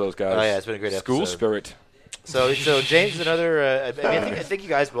those guys. Oh yeah, it's been a great School episode. spirit. So James, another. I think you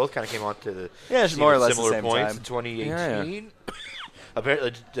guys both kind of came on to the Yeah, it's more or less the similar same points time. in 2018. Yeah.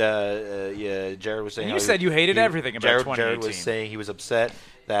 Apparently, Jared was saying You how said you hated everything about Jared 2018. was saying he was upset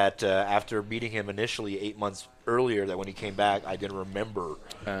that after meeting him initially 8 months earlier, that when he came back, I didn't remember.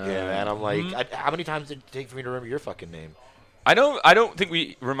 And I'm like, how many times did it take for me to remember your fucking name? I don't think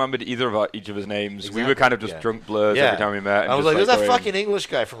we remembered either of each of his names. We were kind of just drunk blurs every time we met. And I was just like, there's that going- fucking English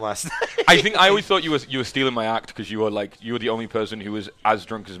guy from last night. I think I always thought you were stealing my act because you were the only person who was as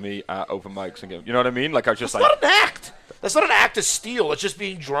drunk as me at open mics and game. You know what I mean? Like I was just That's like, not an act. That's not an act to steal. It's just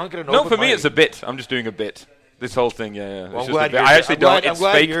being drunk at an no, open for me mic. it's a bit. I'm just doing a bit. This whole thing, yeah. Well, It's I'm just a glad bit. you're I ju- actually I'm glad- don't. I'm It's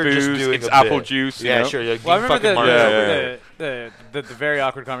glad fake you're just booze. doing It's a apple bit. juice. Yeah, you know? sure. Like Well, I being remember fucking Mario. the very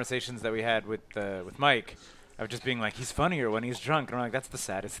awkward conversations that we had with Mike. Of just being like, he's funnier when he's drunk, and I'm like, that's the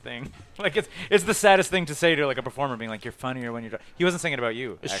saddest thing. Like it's the saddest thing to say to like a performer, being like, you're funnier when you're drunk. He wasn't saying it about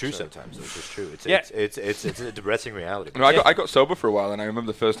you. It's actually. true sometimes. It's just true. It's, Yeah. it's a depressing reality. No, I got sober for a while, and I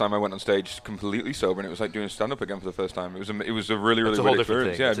remember the first time I went on stage completely sober, and it was like doing stand-up again for the first time. It was a really It's a weird whole different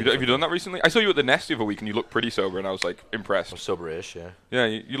experience. thing. Yeah, It's a have you done different that recently? I saw you at the Nest the other week, and you looked pretty sober, and I was like impressed. I'm sober-ish, yeah. Yeah,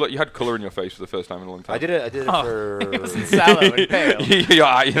 you had colour in your face for the first time in a long time. I did it for... It wasn't sallow and pale.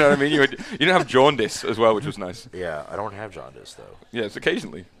 Yeah, you know what I mean. You didn't have jaundice as well, which was nice. Yeah, I don't have jaundice, though. Yeah, it's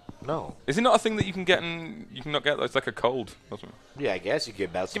occasionally. No. Is it not a thing that you can get and you can not get? It's like a cold. Doesn't it? Yeah, I guess you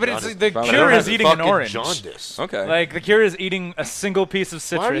get about. Yeah, but jaundice. the Well, I cure don't is have eating an Fucking orange. jaundice. Okay. Like the cure is eating a single piece of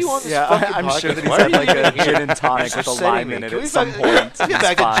citrus. Why are you on this Yeah, fucking I'm sure podcast? that he's Why are had you like a even gin here? and tonic You're with a upsetting lime me. in it Can we at some fucking- point. Let's get It's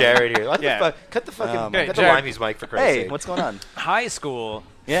back to fine. Jared here. What the Yeah. fuck? Cut the fucking Okay, cut the Jared. Limey's mic for Christ's Hey, sake. what's going on? High school.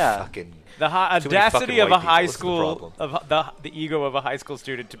 Yeah. Fucking The Too many audacity fucking of a white people. high What's the school problem? of the ego of a high school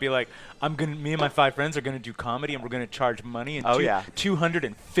student to be like, me and my 5 friends are gonna do comedy and we're gonna charge money and Oh, yeah.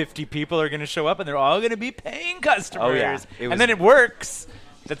 250 people are gonna show up and they're all gonna be paying customers. Oh, yeah. It was- And then it works.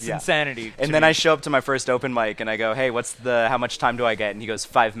 That's Yeah. insanity. And to then me. I show up to my first open mic and I go, hey, how much time do I get? And he goes,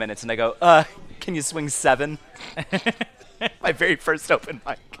 5 minutes. And I go, can you swing 7? My very first open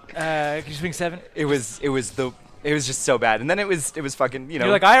mic. Can you swing 7? It was just so bad. And then it was fucking, You're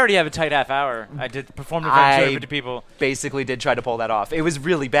like, I already have a tight half hour. I did perform in front of 250 people. basically did try to pull that off. It was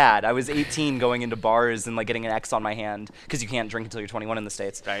really bad. I was 18 going into bars and like getting an X on my hand because you can't drink until you're 21 in the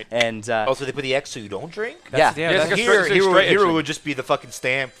States. Right. And Also, they put the X so you don't drink. yeah. Yeah, Yeah, that's- it's like a Here, straight- here, straight here edge. would just be the fucking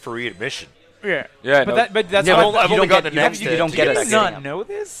stamp for readmission. Yeah. Yeah, But no. that's Yeah, all. but I've you only don't gotten get an X you to- don't to get get a Do you back not in. know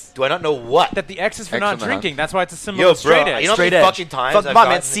this? Do I not know what? That the X is for X not on the drinking. That's why it's a symbol Yo, of straight bro, edge. you know how Straight many edge. fucking times Fuck, I've my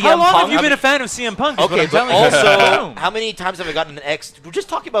man, gotten- CM How long Punk. have you been a fan of CM Punk? is what Okay, I'm but telling you. also, Boom. how many times have I gotten an X? We're just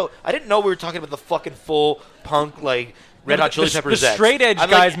talking about. I didn't know we were talking about the fucking full punk like Red No, Hot Chili the Peppers. the straight edge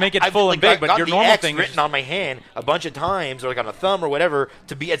guys make it I've, full and big, but got your the normal X thing is written on my hand a bunch of times, or like on a thumb or whatever.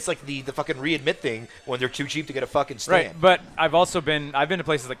 To be, it's like the fucking readmit thing when they're too cheap to get a fucking stamp. Right, but I've been to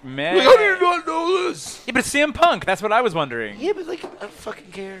places like man. Like, how do you not know this? Yeah, but it's CM Punk. That's what I was wondering. Yeah, but like I don't fucking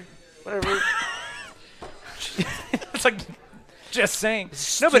care. Whatever. It's like just saying.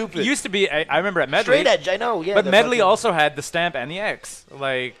 It's No, but stupid. it used to be. I remember at Medley. Straight edge, I know. Yeah, But the Medley fucking- also had the stamp and the X,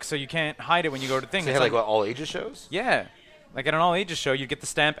 like so you can't hide it when you go to things. They It's had like what, all ages shows. yeah, like at an all ages show, you get the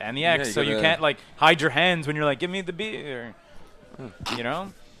stamp and the X, you so you gotta- can't like hide your hands when you're like, give me the beer, you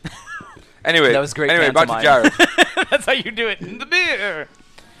know. Anyway, That was great Anyway, back to pantomime. Jared. That's how you do it. The beer.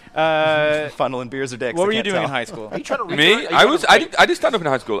 Funneling beers or dicks. What I were you can't doing tell. in high school? Are you trying to read? Me? Are you I trying was. to write- I did stand up in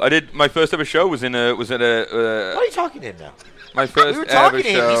high school. I did my first ever show was at a What are you talking to him now? my first We were ever talking to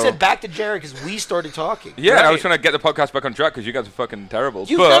him. show. He said back to Jared because we started talking. yeah, and I was Right. trying to get the podcast back on track because you guys are fucking terrible.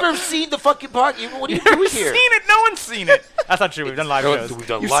 You've but never seen the fucking podcast. What are you Never doing seen here? it. No one's seen it. That's not true. We've done live No, shows. we've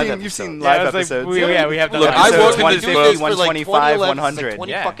done You've live seen episodes. live I was like, episodes. we have done Look, live I episodes. worked in this 150, book. 125, 100. 100. Like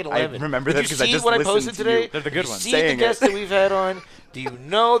Yeah. fucking I 11. remember Did that you 'cause I see just what I listened posted to today? you. They're the good Did you ones. see the Saying guests it. that we've had on? Do you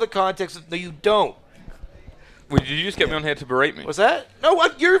know the context of? No, you don't. Did you just get me on here to berate me? What's that? No,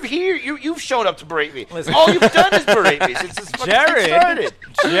 what? You're here. You've shown up to berate me. All you've done is berate me since this fucking thing started.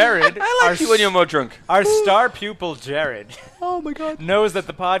 Jared, I like you when you're more drunk. our star pupil Jared Oh my god. knows that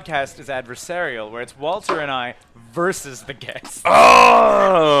the podcast is adversarial, where it's Walter and I versus the guest.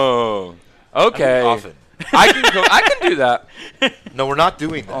 Oh, okay. Often. I can do that. No, we're not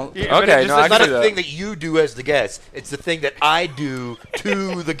doing that. but it Okay, just- no, I It's can not do a that. thing that you do as the guest. It's the thing that I do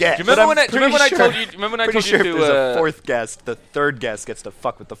to the guest. Do you remember when I told you? Remember when I Pretty told sure you if to? there's a fourth guest, the third guest gets to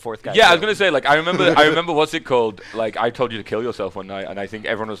fuck with the fourth guy. Yeah, I was gonna say, like, I remember what's it called? Like, I told you to kill yourself one night, and I think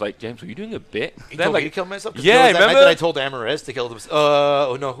everyone was like, "James, were you doing a bit?" You Then, told like, me to kill myself? 'Cause yeah, there was that night remember? that I told Amaris to kill them.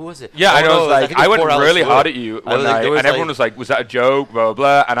 Oh no, who was it? Yeah, oh, I know. no, It was like, think I it was went poor Alice really Wood. hard at you I one was night, there was and everyone was like, "Was that a joke?" Blah blah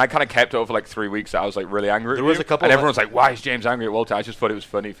blah. And I kind of kept it up for like 3 weeks. I was like really angry. There at was you. a couple and of- everyone was like, "Why is James angry at Walter?" I just thought it was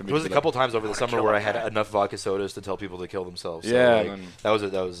funny for me. There was to a be couple like, times over the summer where I had enough vodka sodas to tell people to kill themselves. So, Yeah, like, man. that was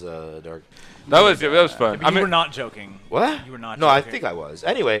dark. that was fun. But you were not joking. What? You were not No, I joking. think I was.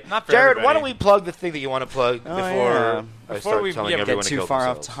 Anyway, Not for Jared, why everybody. don't we plug the thing that you want to plug Oh, before yeah. I Before start we telling get everyone Get to too kill far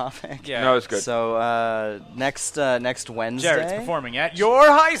off themselves. topic. Yeah. No, it's good. So next Wednesday. Jared's performing at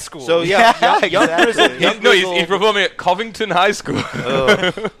your high school. So yeah, Yeah, young exactly. Grizzle- young no, he's Grizzle- performing at Covington High School.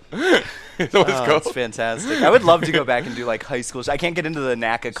 That's what it's Oh, called. it's fantastic. I would love to go back and do like high school. I can't get into the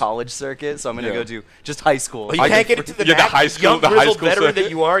NACA college circuit, so I'm gonna Yeah. go do just high school. Well, you I can't can- get into the you're the knack. high school- young the high grizzled school veteran circuit. that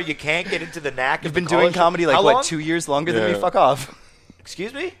you are. You can't get into the knack. You've of been the doing college. comedy like How what, long? 2 years longer than me? Yeah. Fuck off.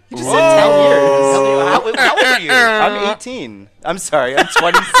 Excuse me. You just said 10 years. How old are you? I'm 18. I'm sorry, I'm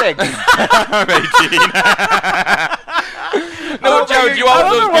 26. I'm 18. No, Oh, Jared, but you I are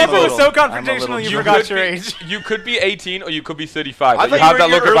don't know those why it people. was so I'm a confrontational. little You drunk. forgot could your be- age. You could be 18 or you could be 35. I You thought have you that were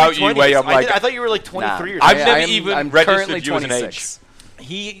in look your about early you 20s. where I'm like, I thought you were like 23 or I've something. never even I'm registered currently you as an 26.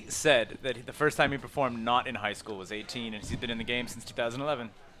 He said that the first time he performed not in high school was 18, and he's been in the game since 2011.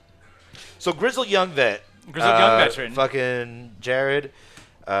 So Grizzled Young Vet, Grizzled Young Veteran. fucking Jared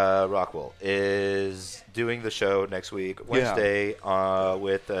Rockwell is doing the show next week, Wednesday,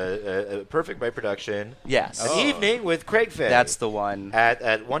 with a Perfect Bite production. Yes. An evening with Craig Fay. That's the one.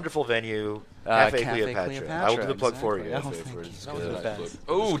 at wonderful venue. Cafe Cleopatra. I will do the plug for you. Exactly.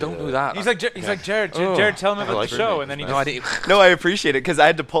 Oh, don't do that. He's like Jared. Jared, tell him about the show, and then he No, I appreciate it because I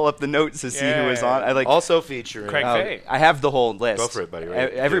had to pull up the notes to see who was on. I also featuring Craig Faye. I have the whole list. Go for it, buddy.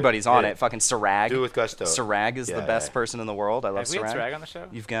 Right? Everybody's on it. Fucking Sarag. Do it with gusto. Sarag is the best person in the world. I love Have we had Sarag. Sarag on the show?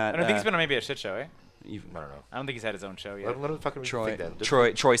 You've got. I don't think he's been on maybe a shit show, eh? I don't know. I don't think he's had his own show yet. Let him fucking Troy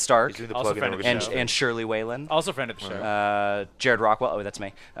think Troy Stark. He's doing the Also plug friend of the show. and Shirley Whalen. Also friend of the show. Jared Rockwell. Oh, that's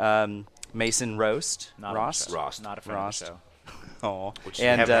me. Mason Roast. Not Rost. Rost. Not a friend Rost. of the show. Oh, Which you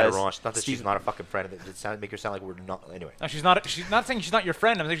haven't had a Rost. Not that she's not a fucking friend. It make her sound like we're not. Anyway. No, she's not. She's not saying she's not your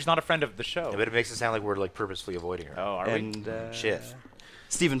friend. I'm saying she's not a friend of the show. Yeah, but it makes it sound like we're like purposefully avoiding her. Oh, are and we? Shit.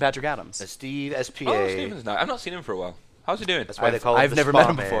 Stephen Patrick Adams. Steve SPA. Oh, Stephen's nice. I've not seen him for a while. How's he doing? That's why they call him I've the never Spa met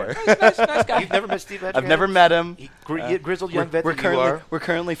him Man. before. Nice guy. You've never met Steve Patrick I've never Adams? met him. Grizzled young vet that you are. We're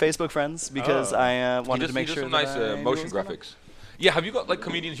currently Facebook friends because I wanted to make he sure does that some I nice knew motion what was going graphics. Yeah, have you got like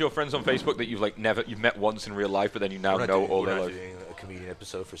comedians you're friends on Facebook that you've met once in real life, but then you now know all their We're not life? doing a comedian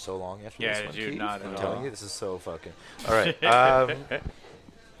episode for so long after Yeah, this one, dude, Keith. not I'm at telling all. you, this is so fucking. All right.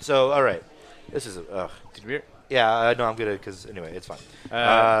 All right. This is Did we? Yeah, no, I'm gonna because anyway, it's fine.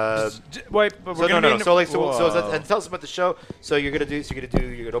 Wait, but So we're gonna no. be So and tell us about the show. So you're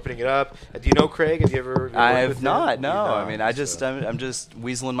gonna opening it up. Do you know Craig? Have you ever? worked I with have him? not. You've No, not, I mean, I'm just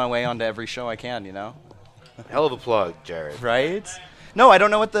weaseling my way onto every show I can. You know. hell of a plug, Jared. Right? No, I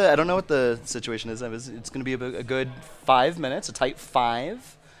don't know what the situation is. It's going to be a good 5 minutes, a tight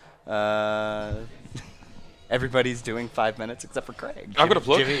 5. Everybody's doing 5 minutes except for Craig. I've got a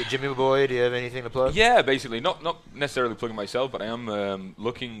plug. Jimmy boy, do you have anything to plug? Yeah, basically, not necessarily plugging myself, but I am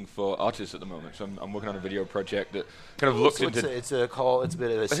looking for artists at the moment. So I'm working on a video project that kind of looks So into. it's a call. It's a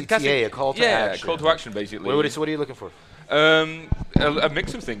bit of a I think that's CTA, a call to yeah, action. call to action, basically. What are you looking for? A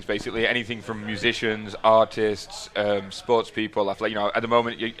mix of things, basically. Anything from musicians, artists, sports people. At the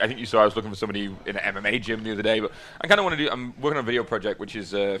moment, I think you saw I was looking for somebody in an MMA gym the other day. But I kind of want to do. I'm working on a video project which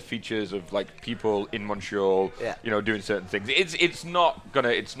is features of like people in Montreal, doing certain things. It's not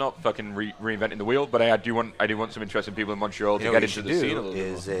fucking reinventing the wheel, but I do want some interesting people in Montreal to get into the scene a little bit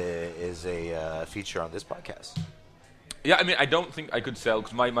more. Is a feature on this podcast. Yeah, I mean, I don't think I could sell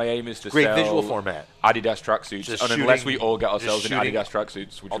because my aim is to Great sell visual format. Adidas tracksuits, Just and unless shooting- we all get ourselves just in shooting- Adidas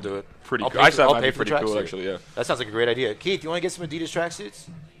tracksuits, which I'll would do be it. pretty I'll cool. pay I for- said I'll that'd pay be for the pretty cool, tracksuit. actually. Yeah. That sounds like a great idea. Keith, you want to get some Adidas tracksuits?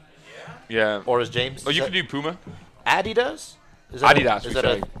 Yeah. Or is James? Oh, you could do Puma. Adidas? Is that Adidas. Is that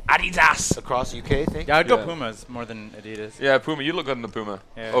a Adidas. across UK thing? Yeah, I'd go Yeah. Pumas more than Adidas. Yeah, Puma. You look good in the Puma.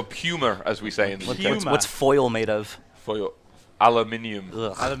 Yeah. Or Puma, as we say in the What's foil made of? for your aluminium.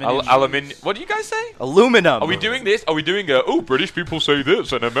 Aluminium. Aluminium. What do you guys say? Aluminum. Are we doing this? Are we doing British people say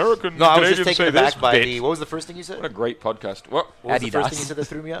this and American No, I was Canadians just taken say this? aback by Bitch. the. What was the first thing you said? What a great podcast. What? What was the first Adidas. thing you said that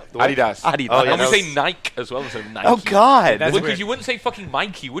threw me out? The what? Adidas. Adidas. Oh, yeah, And we that say was- Nike as well instead of Nike. Oh God. That's Well, weird. because you wouldn't say fucking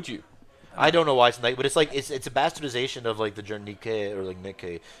Mikey, would you? I don't know why it's Nike, but it's like it's a bastardization of like the germ Nikkei or like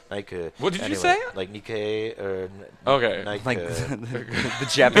Nikkei. What did you Anyway, say? Like Nikkei or Okay. Nike. Like the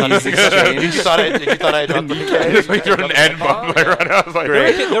Japanese you exchange. thought I dropped the Nikkei? You're an N bomb. I was like,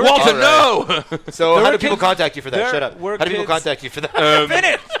 Great. Walter, All no. So There how were do people kids- contact you for that? there Shut up. were How do people kids- contact you for that?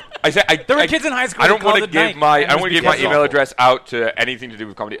 Finish. I said There were kids in high school. I who don't want to called it give Nike, my and I it don't want was to give my because- email address out to anything to do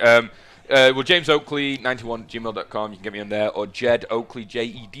with comedy. Well, James Oakley 91@gmail.com. You can get me on there, or Jed Oakley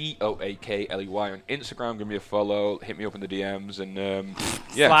JEDOAKLEY on Instagram. Give me a follow. Hit me up in the DMs, and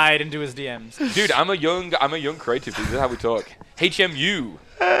yeah, Slide into his DMs. dude. I'm a young creative. Dude. This is how we talk.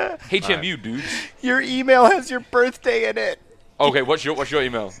 HMU, dudes. Your email has your birthday in it. Okay, what's your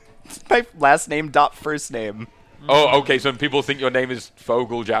email? My last name dot first name. Oh, okay. So people think your name is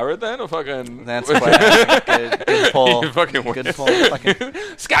Fogel Jared then, or fucking? That's quite good pull. You fucking Good win. pull. Fucking,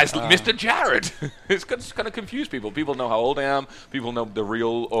 This guy's Mr. Jared. It's kind of confuse people. People know how old I am. People know the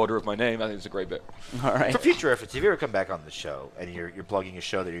real order of my name. I think it's a great bit. all right. For future reference, if you ever come back on the show and you're plugging a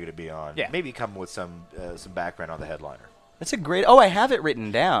show that you're going to be on, Yeah. maybe come with some background on the headliner. That's a great. Oh, I have it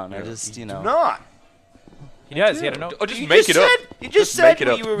written down. I just Do know. not. He does. He had a note. Or just make it up. You just Just said make it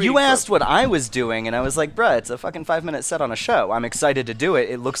what up. you were You reading asked what I was doing, and I was like, bruh, it's a fucking 5-minute set on a show. I'm excited to do it.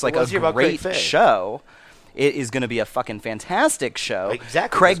 It looks like let's a hear about Craig great Faye. show. It is going to be a fucking fantastic show.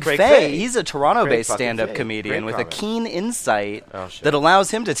 Exactly, Craig it's Craig Faye, Faye. he's a Toronto-based Craig fucking stand-up Faye. comedian Great with a comment. keen insight Oh, shit. that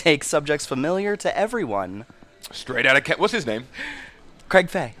allows him to take subjects familiar to everyone. Straight out of Kenya. What's his name? Craig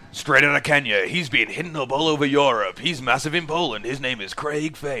Faye. Straight out of Kenya. He's been hitting up all over Europe. He's massive in Poland. His name is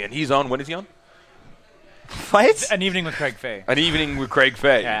Craig Faye, and he's on. When is he on? What? An evening with Craig Faye. An evening with Craig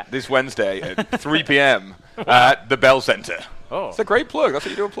Faye Yeah. this Wednesday at 3 p.m. at the Bell Centre. Oh. It's a great plug. That's what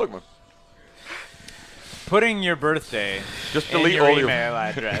you do a plug, man. Putting your birthday Just in delete your all your. email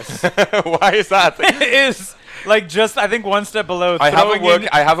address Why is that? is like just I think one step below. I have a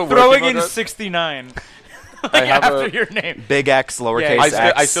throwing working in order. 69. I have after your name. Big X, lowercase Yeah.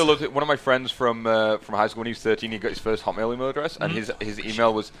 X. I still looked at one of my friends from high school when he was 13. He got his first Hotmail email address, and his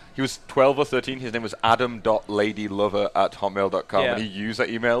email was, he was 12 or 13. His name was adam.ladylover@hotmail.com, Yeah. and he used that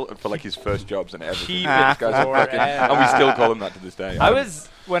email for like his first jobs and everything. Keep This it guy's a fucking- and we still call him that to this day. I'm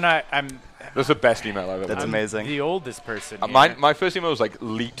That's the best email I've ever. That's had. amazing. the oldest person. here. My first email was like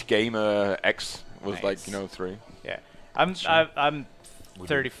Leaked Gamer X was Nice. like 3. Yeah. I'm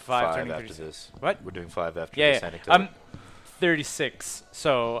 35, turning after 36. this. What? We're doing 5 after Yeah, this yeah. anecdote. I'm 36,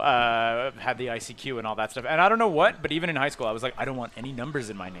 so had the ICQ and all that stuff. And I don't know what, but even in high school, I was like, I don't want any numbers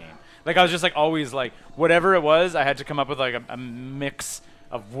in my name. Like, I was just like always like, whatever it was, I had to come up with like a mix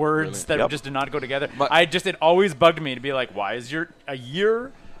of words that just did not go together. It always bugged me to be like, why is a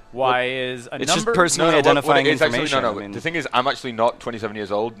year? Why is a It's number? just personally identifying it's actually, information. no. I mean, The thing is, I'm actually not 27 years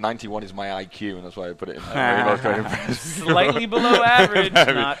old. 91 is my IQ, and that's why I put it in my email. Trying to impress. Slightly below average,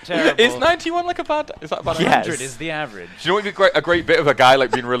 not terrible. Is 91 like a bad? Is that a bad? Yes. 100 is the average. Do you know what would be a great bit of a guy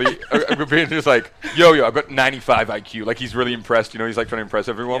like being really, being just like, yo, I've got 95 IQ. Like he's really impressed. He's like trying to impress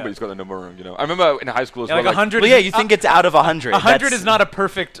everyone, Yeah. but he's got the number wrong. I remember in high school as Yeah, well. like 100. well, yeah, you think it's out of 100. 100 is not a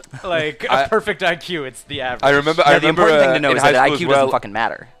perfect perfect IQ. It's the average. I remember. The important thing to know in is high that school IQ as well, doesn't fucking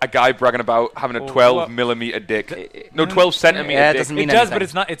matter. a guy bragging about having a Well, 12 well, millimeter dick. No, 12 centimeter Yeah, it dick. doesn't It mean does, anything. but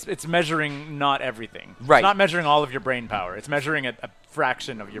it's not. It's measuring not everything. Right. It's not measuring all of your brain power. It's measuring a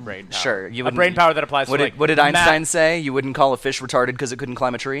fraction of your brain power. Sure, you a wouldn't- brain power that applies What to did, like what did Einstein math. say? You wouldn't call a fish retarded because it couldn't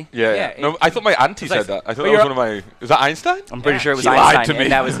climb a tree? Yeah. Yeah, No, I thought my auntie said that. I thought But that was you're- one of my. Is that Einstein? I'm pretty Yeah. sure it was He lied Einstein, to me.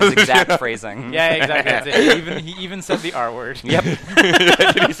 and that was his exact phrasing. Yeah, exactly. That's it. He even said the R word. Yep.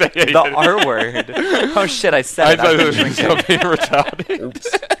 Did he say The R word. Oh shit! I said it. I'm Einstein picturing stop being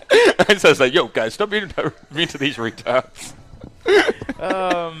retarded. Einstein's like, yo, guys, stop being mean to these retards.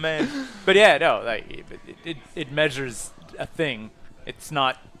 Oh man. But yeah, no, like it measures a thing. It's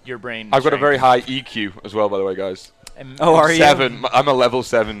not your brain. I've got a strength. very high EQ as well, by the way, guys. Oh, are you? 7. I'm a level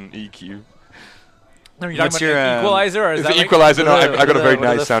 7 EQ. No, you're What's talking your, about equalizer, or is Is that it like equalizer? No, What I got a very what do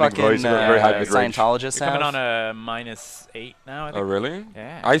nice the sounding fucking, voice. I've got a very high mid-range. Scientologists You're coming have? on a -8 now? I think. Oh, really?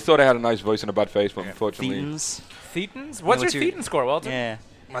 Yeah. I thought I had a nice voice and a bad face, but unfortunately. Thetans? Thetans? What's what's your your- Thetan score, Walter? Yeah.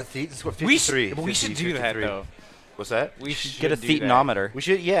 My Thetan score We 53. should. We should 50, do that 53. though. What's that? We should Get a do that. thetanometer. We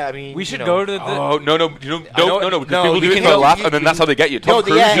should, yeah, I mean. We should you go know. to the. Oh, no, know- because no, people do you it can for a go- laugh, you- and then that's how they get you. Tom No,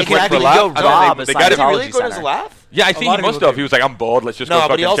 Cruise yeah, just went for a exactly. laugh, Go and then rob they a get it. Did he really Scientology go to his center. laugh? Yeah, I A think lot he of must people have. do. He was like, I'm bored. Let's just No, go but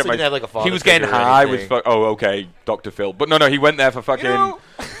fucking he also get my. didn't have like a father He was getting figure or high with. anything. Oh, okay, Dr. Phil. But no, he went there for fucking.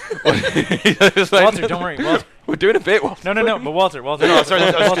 It's like- Walter, don't worry. Walter. We're doing a bit. Walter. No. But Walter. No, sorry,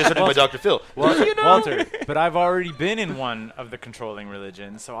 I was just by Dr. Phil. Walter. But I've already been in one of the controlling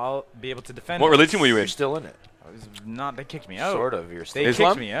religions, so I'll be able to defend. What it. religion were you You're in? still in it. I was not. They kicked me out. Sort of. You're They still.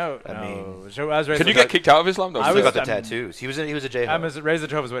 Islam? kicked me out. I No. mean- So I was raised Can you as get a- kicked out of Islam? I Still was- got the I'm- tattoos. He was a J. I was raised a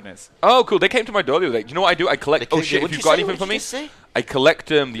Jehovah's Witness. Oh, cool. They came to my door the other day. Do you know what I do? I collect. Oh shit! If What'd you've you got say? anything for What'd me, you just say? I collect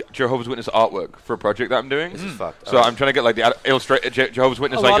the Jehovah's Witness artwork for a project that I'm doing. This is fucked. So I'm trying to get like the Jehovah's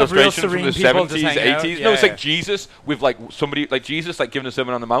Witness A like lot of real illustrations from serene the people just 70s, hanging out. 80s. Yeah, No, it's like yeah. Jesus with like somebody like Jesus like giving a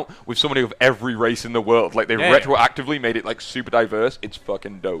sermon on the mount with somebody of every race in the world. Like they Yeah, yeah. retroactively made it like super diverse. It's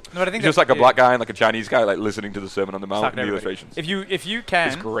fucking dope. No, but I think It's just that- like a black guy and like a Chinese guy like listening to the sermon on the mount Talking and to the everybody. illustrations. If you can,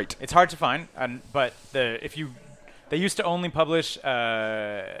 It's great. It's hard to find, but they used to only publish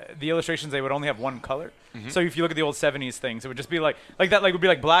the illustrations. They would only have one color. Mm-hmm. So if you look at the old '70s things, it would just be like that. Like would be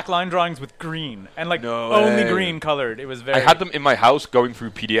like black line drawings with green and like No only way. green colored. It was very. I had them in my house going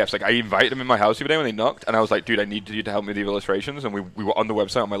through PDFs. Like I invited them in my house the other day when they knocked, and I was like, "Dude, I need you to help me with the illustrations." And we were on the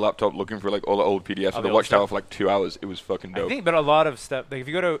website on my laptop looking for like all the old PDFs of the the old Watchtower stuff. for like 2 hours. It was fucking I dope. think, but a lot of stuff. Like if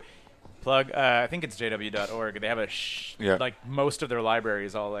you go to plug, I think it's jw.org. They have Yeah. like most of their library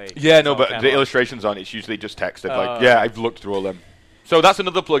is all like. Yeah, it's no, all but the catalog. illustrations on it's usually just text. Of like, Oh. yeah, I've looked through all them. So that's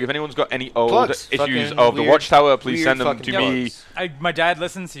another plug. If anyone's got any old Plugs. issues Fucking of the weird- Watchtower, please weird send them fucking to me. plugs. My dad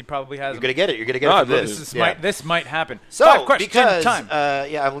listens. He probably has. You're them. gonna get it. You're gonna get No, it I'd for love this. to. This might happen. So, 5 question because time.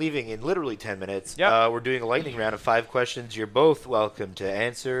 I'm leaving in literally 10 minutes. Yep. We're doing a lightning round of 5 questions. You're both welcome to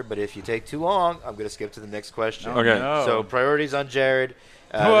answer, but if you take too long, I'm going to skip to the next question. Okay. No. So priorities on Jared.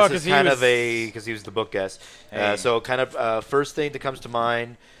 Well, This 'cause is he kind was- of because he was the book guest. Hey. So kind of first thing that comes to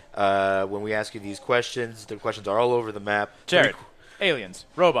mind when we ask you these questions. The questions are all over the map. Jared, aliens,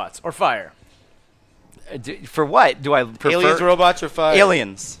 robots, or fire? For what do I prefer? Aliens, robots, or fire?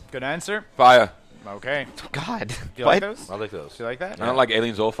 Aliens. Good answer. Fire. Okay. God. Do you What? like those? I like those. Do you like that? I don't like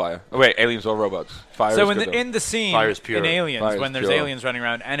aliens or fire. Oh, wait, aliens or robots. Fire So is good, though. in the scene Fire is pure. in Aliens, Fire is when there's pure. aliens running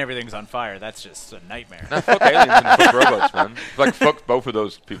around and everything's on fire, that's just a nightmare. Nah, fuck aliens and fuck robots, man. Like, fuck both of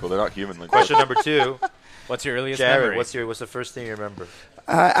those people. They're not human. Like, Question number 2. What's your earliest Jared, memory? what's the first thing you remember?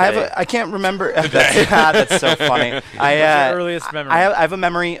 I can't remember. That's so funny. Your earliest memory? I have a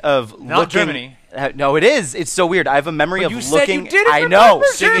memory of Not looking. Germany. No, it is. It's so weird. I have a memory of you looking. said you didn't I know.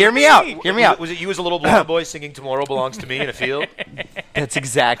 remember Hear me out. Germany. Hear me out. Was it you as a little blonde boy singing "Tomorrow Belongs to Me" in a field? That's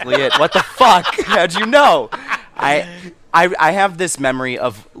exactly it. What the fuck? How'd you know? I have this memory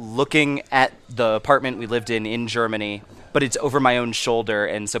of looking at the apartment we lived in Germany, but it's over my own shoulder,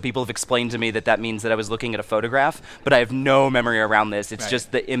 and so people have explained to me that means that I was looking at a photograph, but I have no memory around this. It's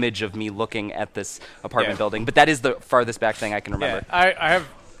just the image of me looking at this apartment building. But that is the farthest back thing I can remember. Yeah,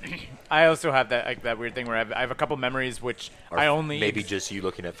 I also have that weird thing where I have a couple memories which I only maybe just you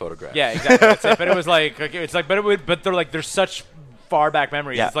looking at photographs. Yeah, exactly. That's it. But it was but they're such far back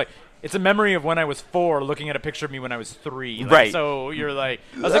memories. Yeah. It's like it's a memory of when I was 4, looking at a picture of me when I was 3. Like, Right. So you're like,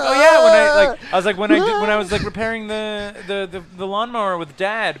 I was like, oh yeah, when I was like repairing the lawnmower with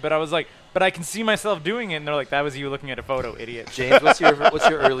Dad, but I was like, but I can see myself doing it, and they're like, that was you looking at a photo, idiot. James, what's your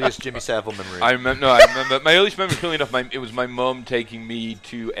earliest Jimmy Savile memory? I remember my earliest memory. Funny enough, it was my mum taking me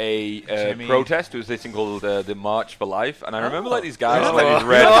to a protest. It was this thing called the March for Life, and I remember like these guys with like these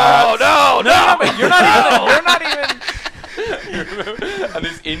red hats. No, but you're not even. And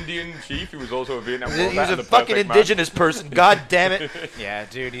this Indian chief who was also a Vietnam War He vet was and a the fucking perfect man. indigenous person. God damn it. Yeah,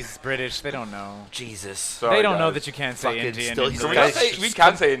 dude, he's British. They don't know. Jesus. Sorry, They don't know guys. that you can't say Fucking Indian. still- in he's Can we, Guys, not say, we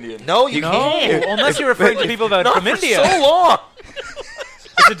can say Indian. No, you No, can't. unless you're referring to people that are Not from for India. so long.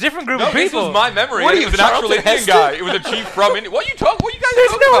 It's a different group No, of this people. was my memory. What are It you, was an actual Charlton Indian Heston? guy. It was a chief from India. What are you talking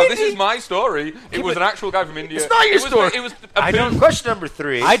about? This is my story. It was an actual guy from India. It's not your story. It was Question number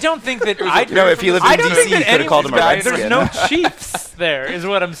 3. I don't think that. No, if he lived I in don't DC, think you that could have called him a anyone- There's redskin. no chiefs there, is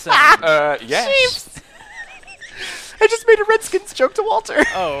what I'm saying. yes. I just made a Redskins joke to Walter.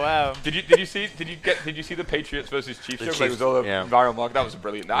 Oh wow. Did you see the Patriots versus Chiefs joke? Like, it Chiefs, was all a yeah. viral mark. That was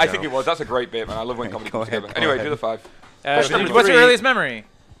brilliant. I think it was. That's a great bit, man. I love when comedy comes together. Anyway, do the 5. What's number your 3. earliest memory?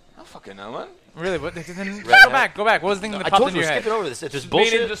 I fucking know, man. Really? What? Then go back. What was the thing that I popped told in you, your head? skip it over this. It's just Being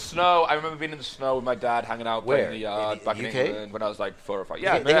in bullshit. the snow. I remember being in the snow with my dad, hanging out Where? in the yard back in UK? England when I was like 4 or 5.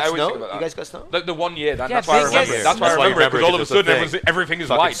 Yeah, They got I always snow? think about that. You guys got snow? The 1 year. Yeah, That's why I they remember get it. That's why I That's why you remember it, because all of a it's a sudden thing. everything is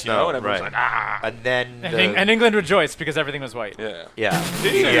Fucking white, snow, you know, and everyone's right. like, ah. And then And England rejoiced because everything was white. Yeah.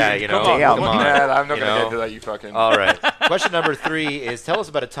 yeah, you know. Come on, Damn. come on. Man, I'm not You going to know? get to that, you fucking... All right. Question number 3 is tell us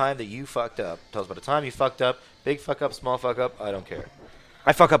about a time that you fucked up. Tell us about a time you fucked up. Big fuck up, small fuck up. I don't care.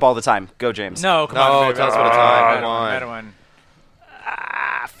 I fuck up all the time. Go, James. No, come No, on. baby. tell us about a time. Come Better on. one.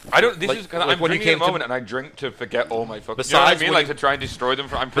 I don't. This Like- is kind of. like I'm when you drinking at came the to- moment, and I drink to forget all my fucking. Besides You know what I mean? when Like you- to try and destroy them.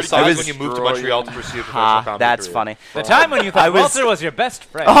 I'm pretty. Besides good when at you moved to destroying Montreal them. to pursue a professional comedy That's career. funny. The time when you I thought was- Walter was your best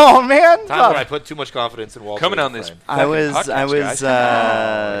friend. Oh man. Time when I put too much confidence in Walter. Coming as a on this. friend. I was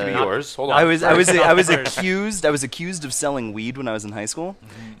Give me yours. Hold on. I was First. accused of selling weed when I was in high school,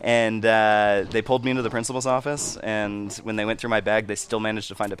 and they pulled me into the principal's office. And when they went through my bag, they still managed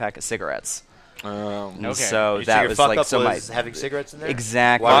to find a pack of cigarettes. And Okay. so You- that your was fuck like up so was my having cigarettes in there.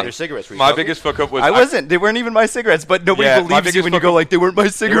 exactly. Why were there cigarettes? Were you My smoking? biggest fuck up was I wasn't. They weren't even my cigarettes, but nobody Yeah, my believes you biggest when you fuck go up- like they weren't my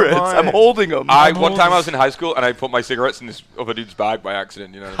cigarettes. I'm mine. holding them. One time I was in high school and I put my cigarettes in this other dude's bag by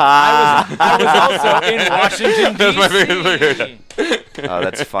accident. You know. I was also in Washington, That's my biggest D.C. Oh,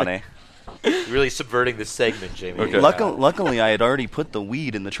 that's funny. You're really subverting this segment, Jamie. Okay. Luckily, I had already put the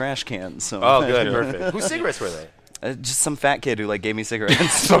weed in the trash can. So Oh, good, perfect. Whose cigarettes were they? Just some fat kid who like gave me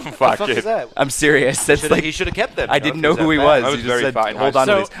cigarettes. Some The fuck fuck is kid. that? I'm serious. That's Should've- like he should have kept them. I you didn't if know was who that he fat. was. I was He just very said, fat in "Hold high on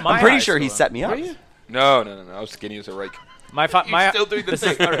to school. these." So, my I'm pretty high sure he school- set me up. No. I was skinny as a rake. My Still doing the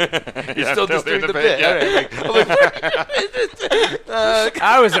thing. Yeah, Still just doing doing the bit. Yeah.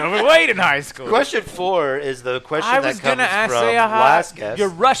 I was overweight in high school. Question 4 is the question I that was comes gonna ask from say last guest. you're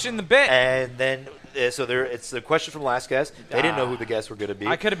rushing the bit. And then, so it's the question from last guest. They didn't know who the guests were going to be.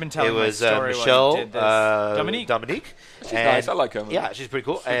 I could have been telling it my was story while you Michelle, did this. Dominique. She's nice. I like her. man. Yeah, she's pretty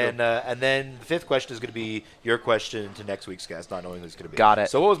cool. And then the 5th question is going to be your question to next week's guest, not knowing who it's going to be. Got it.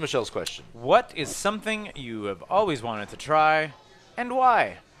 So what was Michelle's question? What is something you have always wanted to try, and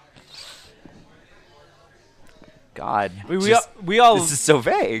why? God, We all. this is so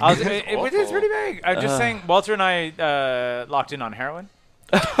vague. It is pretty vague. I'm just saying. Walter and I locked in on heroin,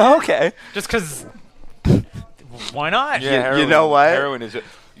 Okay. just because. Why not? Yeah, heroin, you know what? Heroin is. This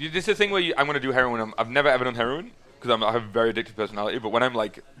is the thing where I'm going to do heroin. I've never ever done heroin because I have a very addictive personality. But when I'm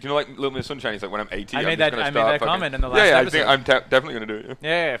like, do you know, like Little Miss Sunshine? It's like when I'm 18. I I'm made just that- gonna I made start that fucking- comment in the last Yeah, episode. I think I'm definitely going to do it.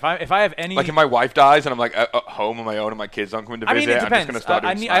 Yeah. If I have any. Like if my wife dies and I'm like at home on my own and my kids aren't coming to I visit, mean, it I'm just depends. going to start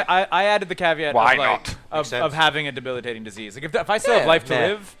doing stuff. I added the caveat. Why of like, not? of having a debilitating disease. Like if I still have life to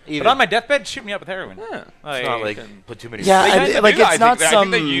live, Even. but on my deathbed, shoot me up with heroin. Yeah. It's not like put too many. Yeah, Like, it's not I think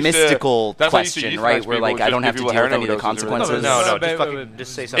some they used to- mystical that's why you used to question, euthanize right? Where people, like I just don't have to give deal people with any of the heroin doses or whatever. consequences. Just fucking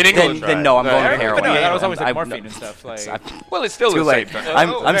just say something. England, Then no, I'm going with But heroin. no, that was always like I've- morphine and stuff. Like, Well, it's still Too the late. same thing.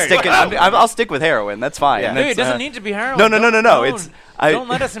 I'm sticking. I'll stick with heroin. That's fine. Yeah. dude, it That's, doesn't need to be heroin. No. Don't- It's don't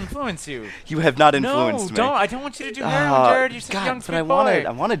let us influence you. you have not influenced No, me. don't. I don't want you to do heroin, Jared. You're such a God, young but sweet I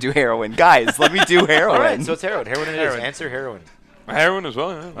boy. want to do heroin, guys. Let me do heroin. All right, so it's heroin. Heroin it is. Answer heroin. Heroin as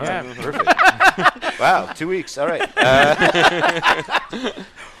well. Yeah. Perfect. Wow, 2 weeks. All right.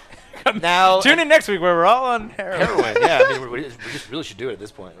 Now Tune in next week where we're all on heroin. heroin. Yeah, I mean, we just really should do it at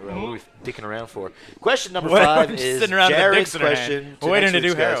this point. What are we dicking around for? Question number What- 5 we're just is sitting around with Jared's dicks in our hand. question. We're waiting next to do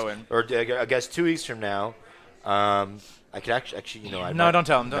week's guest, heroin. or I guess 2 weeks from now. I could actually, you know. I No, might- don't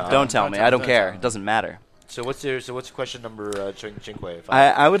tell him. Don't tell me. I don't care. It doesn't matter. So what's question number Cinque?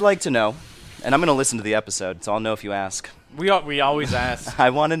 I would like to know, and I'm going to listen to the episode, so I'll know if you ask. We always ask.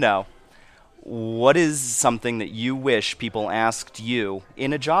 I want to know, what is something that you wish people asked you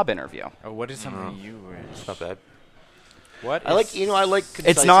in a job interview? Oh, what is something you wish? It's not bad. What? I like, I like. It's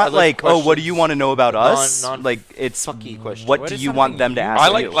concise- not I like like, oh, what do questions. you want to know about us? non- Like, it's fucky questions. what What do is you want something them to you- ask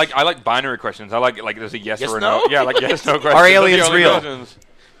I you? like binary questions. I like there's a yes, Yes, or a no? no. Yeah, like yes no questions. Are Those aliens the only real? questions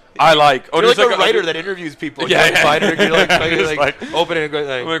I like. Or You're just like a writer that interviews people. Yeah, You're like yeah. binary, you're like, Just like- open it and go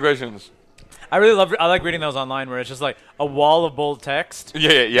How like. many questions? I like reading those online where it's just like a wall of bold text.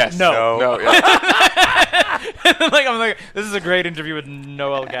 Yeah, yes. No. No. Yeah. I'm like, this is a great interview with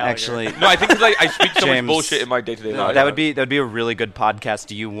Noel Gallagher. Actually, No, I think it's like I speak so much James, bullshit in my day-to-day life. that would be a really good podcast.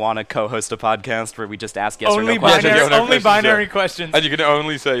 Do you want to co-host a podcast where we just ask yes only or no questions? binary- binary, no only questions, binary yeah. questions. And you can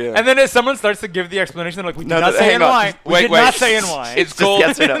only say yeah. And then if someone starts to give the explanation, they're like, we did No, not say hang on. NY. We did not say NY. It's Just called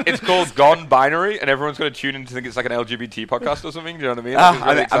yes or no. it's called Gone Binary, and everyone's going to tune in to think it's like an LGBT podcast or something. Do you know what I mean? Like, it's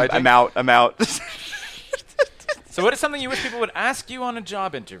really exciting. I'm out. I'm out. So what is something you wish people would ask you on a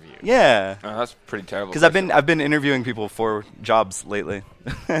job interview? Yeah. Oh, that's pretty terrible. Because I've been interviewing people for jobs lately.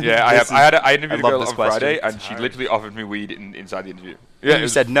 Yeah, I have. I interviewed a love girl this on question. Friday, It's and she literally offered me weed inside the interview. Yeah, You it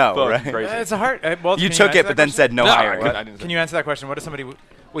was said no, fucking right? Crazy. It's a hard. Well, You can took answer it, that but then question? said no No, higher. I didn't say Can you answer that question? What is somebody?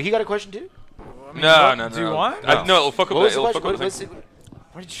 Wait, he got a question too? No. Do you want? No, it'll fuck up. What was the It'll fuck question? up. the What's thing.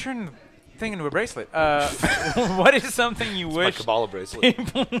 Why did you turn the thing into a bracelet? What is something you My wish Kabbalah bracelet.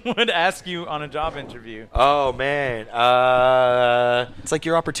 people would ask you on a job interview? Oh man. It's like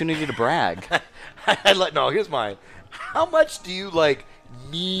your opportunity to brag. No, here's mine. How much do you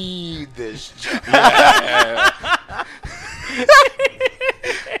need this job?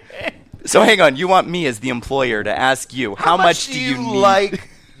 So hang on, you want me as the employer to ask you how much do you need?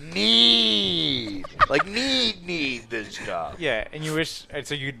 need? Need this job. Yeah, and you wish.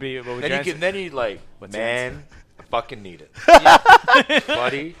 So you'd be. What would Then you you answer? can What's your man, I fucking need it.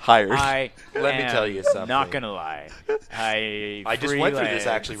 Buddy, Hired. I Let me am tell you something. Not gonna lie. I just went through this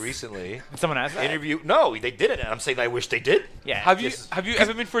actually recently. Did someone ask that? Interview? No, they didn't. And I'm saying I wish they did. Yeah. Have you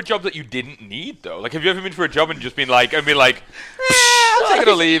ever been for a job that you didn't need though? Like, have you ever been for a job and just been like, I'll take it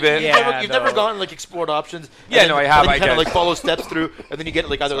or leave it? Yeah. You've no. never gone and explored options. Yeah, no, I have, And I then kind of guess. follow steps through, and then you get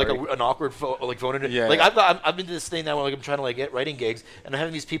either an awkward phone interview. Yeah. I've been to this thing now where I'm trying to get writing gigs, and I'm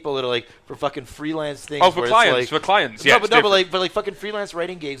having these people that are for fucking freelance things. Oh, for where it's clients, for clients. Yeah, no, it's but fucking freelance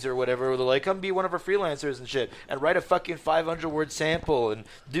writing gigs or whatever. Where they're like, come be one of our freelancers and shit, and write a fucking 500-word sample and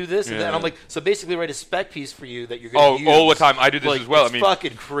do this and that. And I'm like, so basically write a spec piece for you that you're going to use. all the time. I do this as well. It's I mean,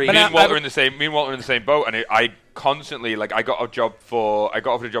 fucking crazy. Me and Walter are in the same. Me and Walter are in the same boat, and I constantly I got offered a job for. I'm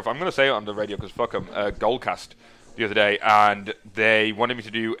going to say it on the radio because fuck them. Goldcast the other day, and they wanted me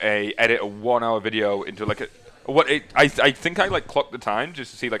to edit a 1-hour video into I think I clocked the time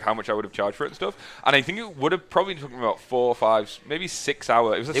just to see how much I would have charged for it and stuff, and I think it would have probably taken about 4, 5, maybe 6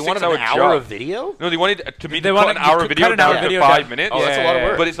 hours. It was a They 6 wanted hour an hour job. of video? No, they wanted to They cut wanted an hour to of video cut an hour down video to 5 down. minutes. Oh, that's a lot of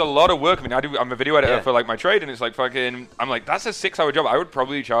work. But it's a lot of work. I mean, I'm a video editor Yeah. for my trade, and it's I'm like, that's a 6-hour job. I would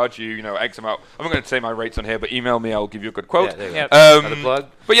probably charge you, X amount. I'm not going to say my rates on here, but email me. I'll give you a good quote. Yeah, there you Yep. go. Another plug?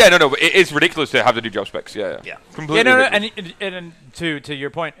 But yeah, no, but it's ridiculous to have to do job specs. Yeah. Completely. Yeah, no, ridiculous. and to your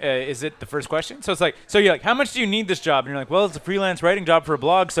point, is it the first question? So it's so you're like, how much do you need this job? And you're like, well, it's a freelance writing job for a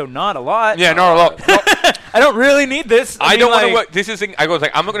blog, so not a lot. Yeah, not a lot. I don't really need this. I mean, don't want to work. This is the thing. I go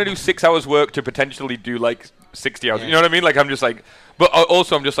I'm not going to do 6 hours work to potentially do 60 hours. Yeah. You know what I mean? I'm just but But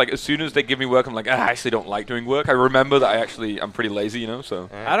also, I'm just like, as soon as they give me work, I'm like, I actually don't like doing work. I remember that I'm pretty lazy, you know. So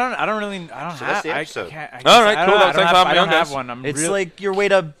I don't So that's the episode. All right, cool. I don't have one. It's like your way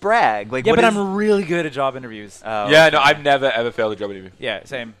to brag. Like, yeah, what but is- I'm really good at job interviews. yeah, no, I've never ever failed a job interview. Yeah,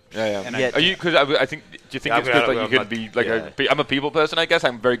 same. Yeah. And Yeah. Are you? Because I think. Do you think Yeah, it's I'm because gonna- like you I'm could be like yeah. I'm a people person, I guess.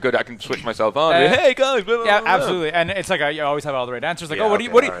 I'm very good. I can switch myself on. Uh, Hey guys. Blah, blah, Yeah, blah, blah. absolutely. And it's like you always have all the right answers. Like, Yeah, oh, what okay,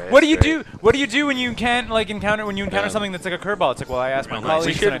 do you alright, what do you that's do? What do you do when you can't encounter something that's like a curveball? It's like, well, I asked my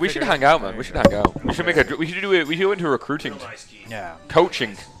colleagues. We should hang out, man. We should hang out. We should go into recruiting, Yeah,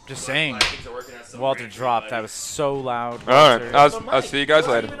 coaching. just saying. Walter dropped. That was so loud. All right, Walter. I'll see you guys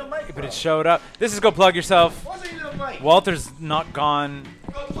later. But it showed up. This is Go Plug Yourself. Wasn't even a mic. Walter's not gone.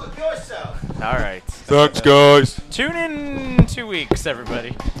 Go plug yourself. All right. Thanks, guys. Tune in 2 weeks,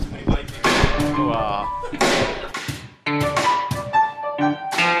 everybody. Wow.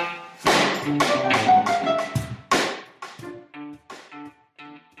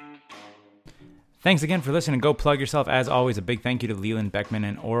 Thanks again for listening. Go Plug Yourself. As always, a big thank you to Leland Beckman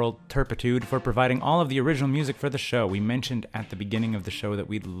and Oral Turpitude for providing all of the original music for the show. We mentioned at the beginning of the show that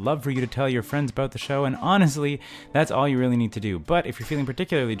we'd love for you to tell your friends about the show, and honestly, that's all you really need to do. But if you're feeling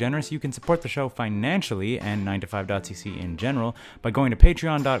particularly generous, you can support the show financially and 9to5.cc in general by going to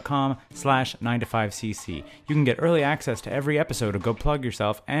patreon.com/9to5cc. You can get early access to every episode of Go Plug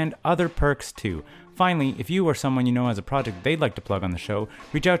Yourself and other perks too. Finally, if you or someone you know has a project they'd like to plug on the show,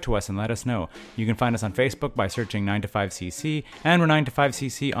 reach out to us and let us know. You can find us on Facebook by searching 9to5cc, and we're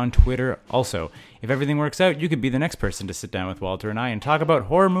 9to5cc on Twitter also. If everything works out, you could be the next person to sit down with Walter and I and talk about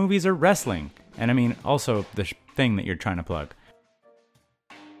horror movies or wrestling. And I mean, also the thing that you're trying to plug.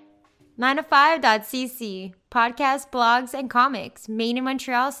 9to5.cc, podcasts, blogs, and comics, made in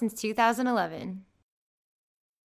Montreal since 2011.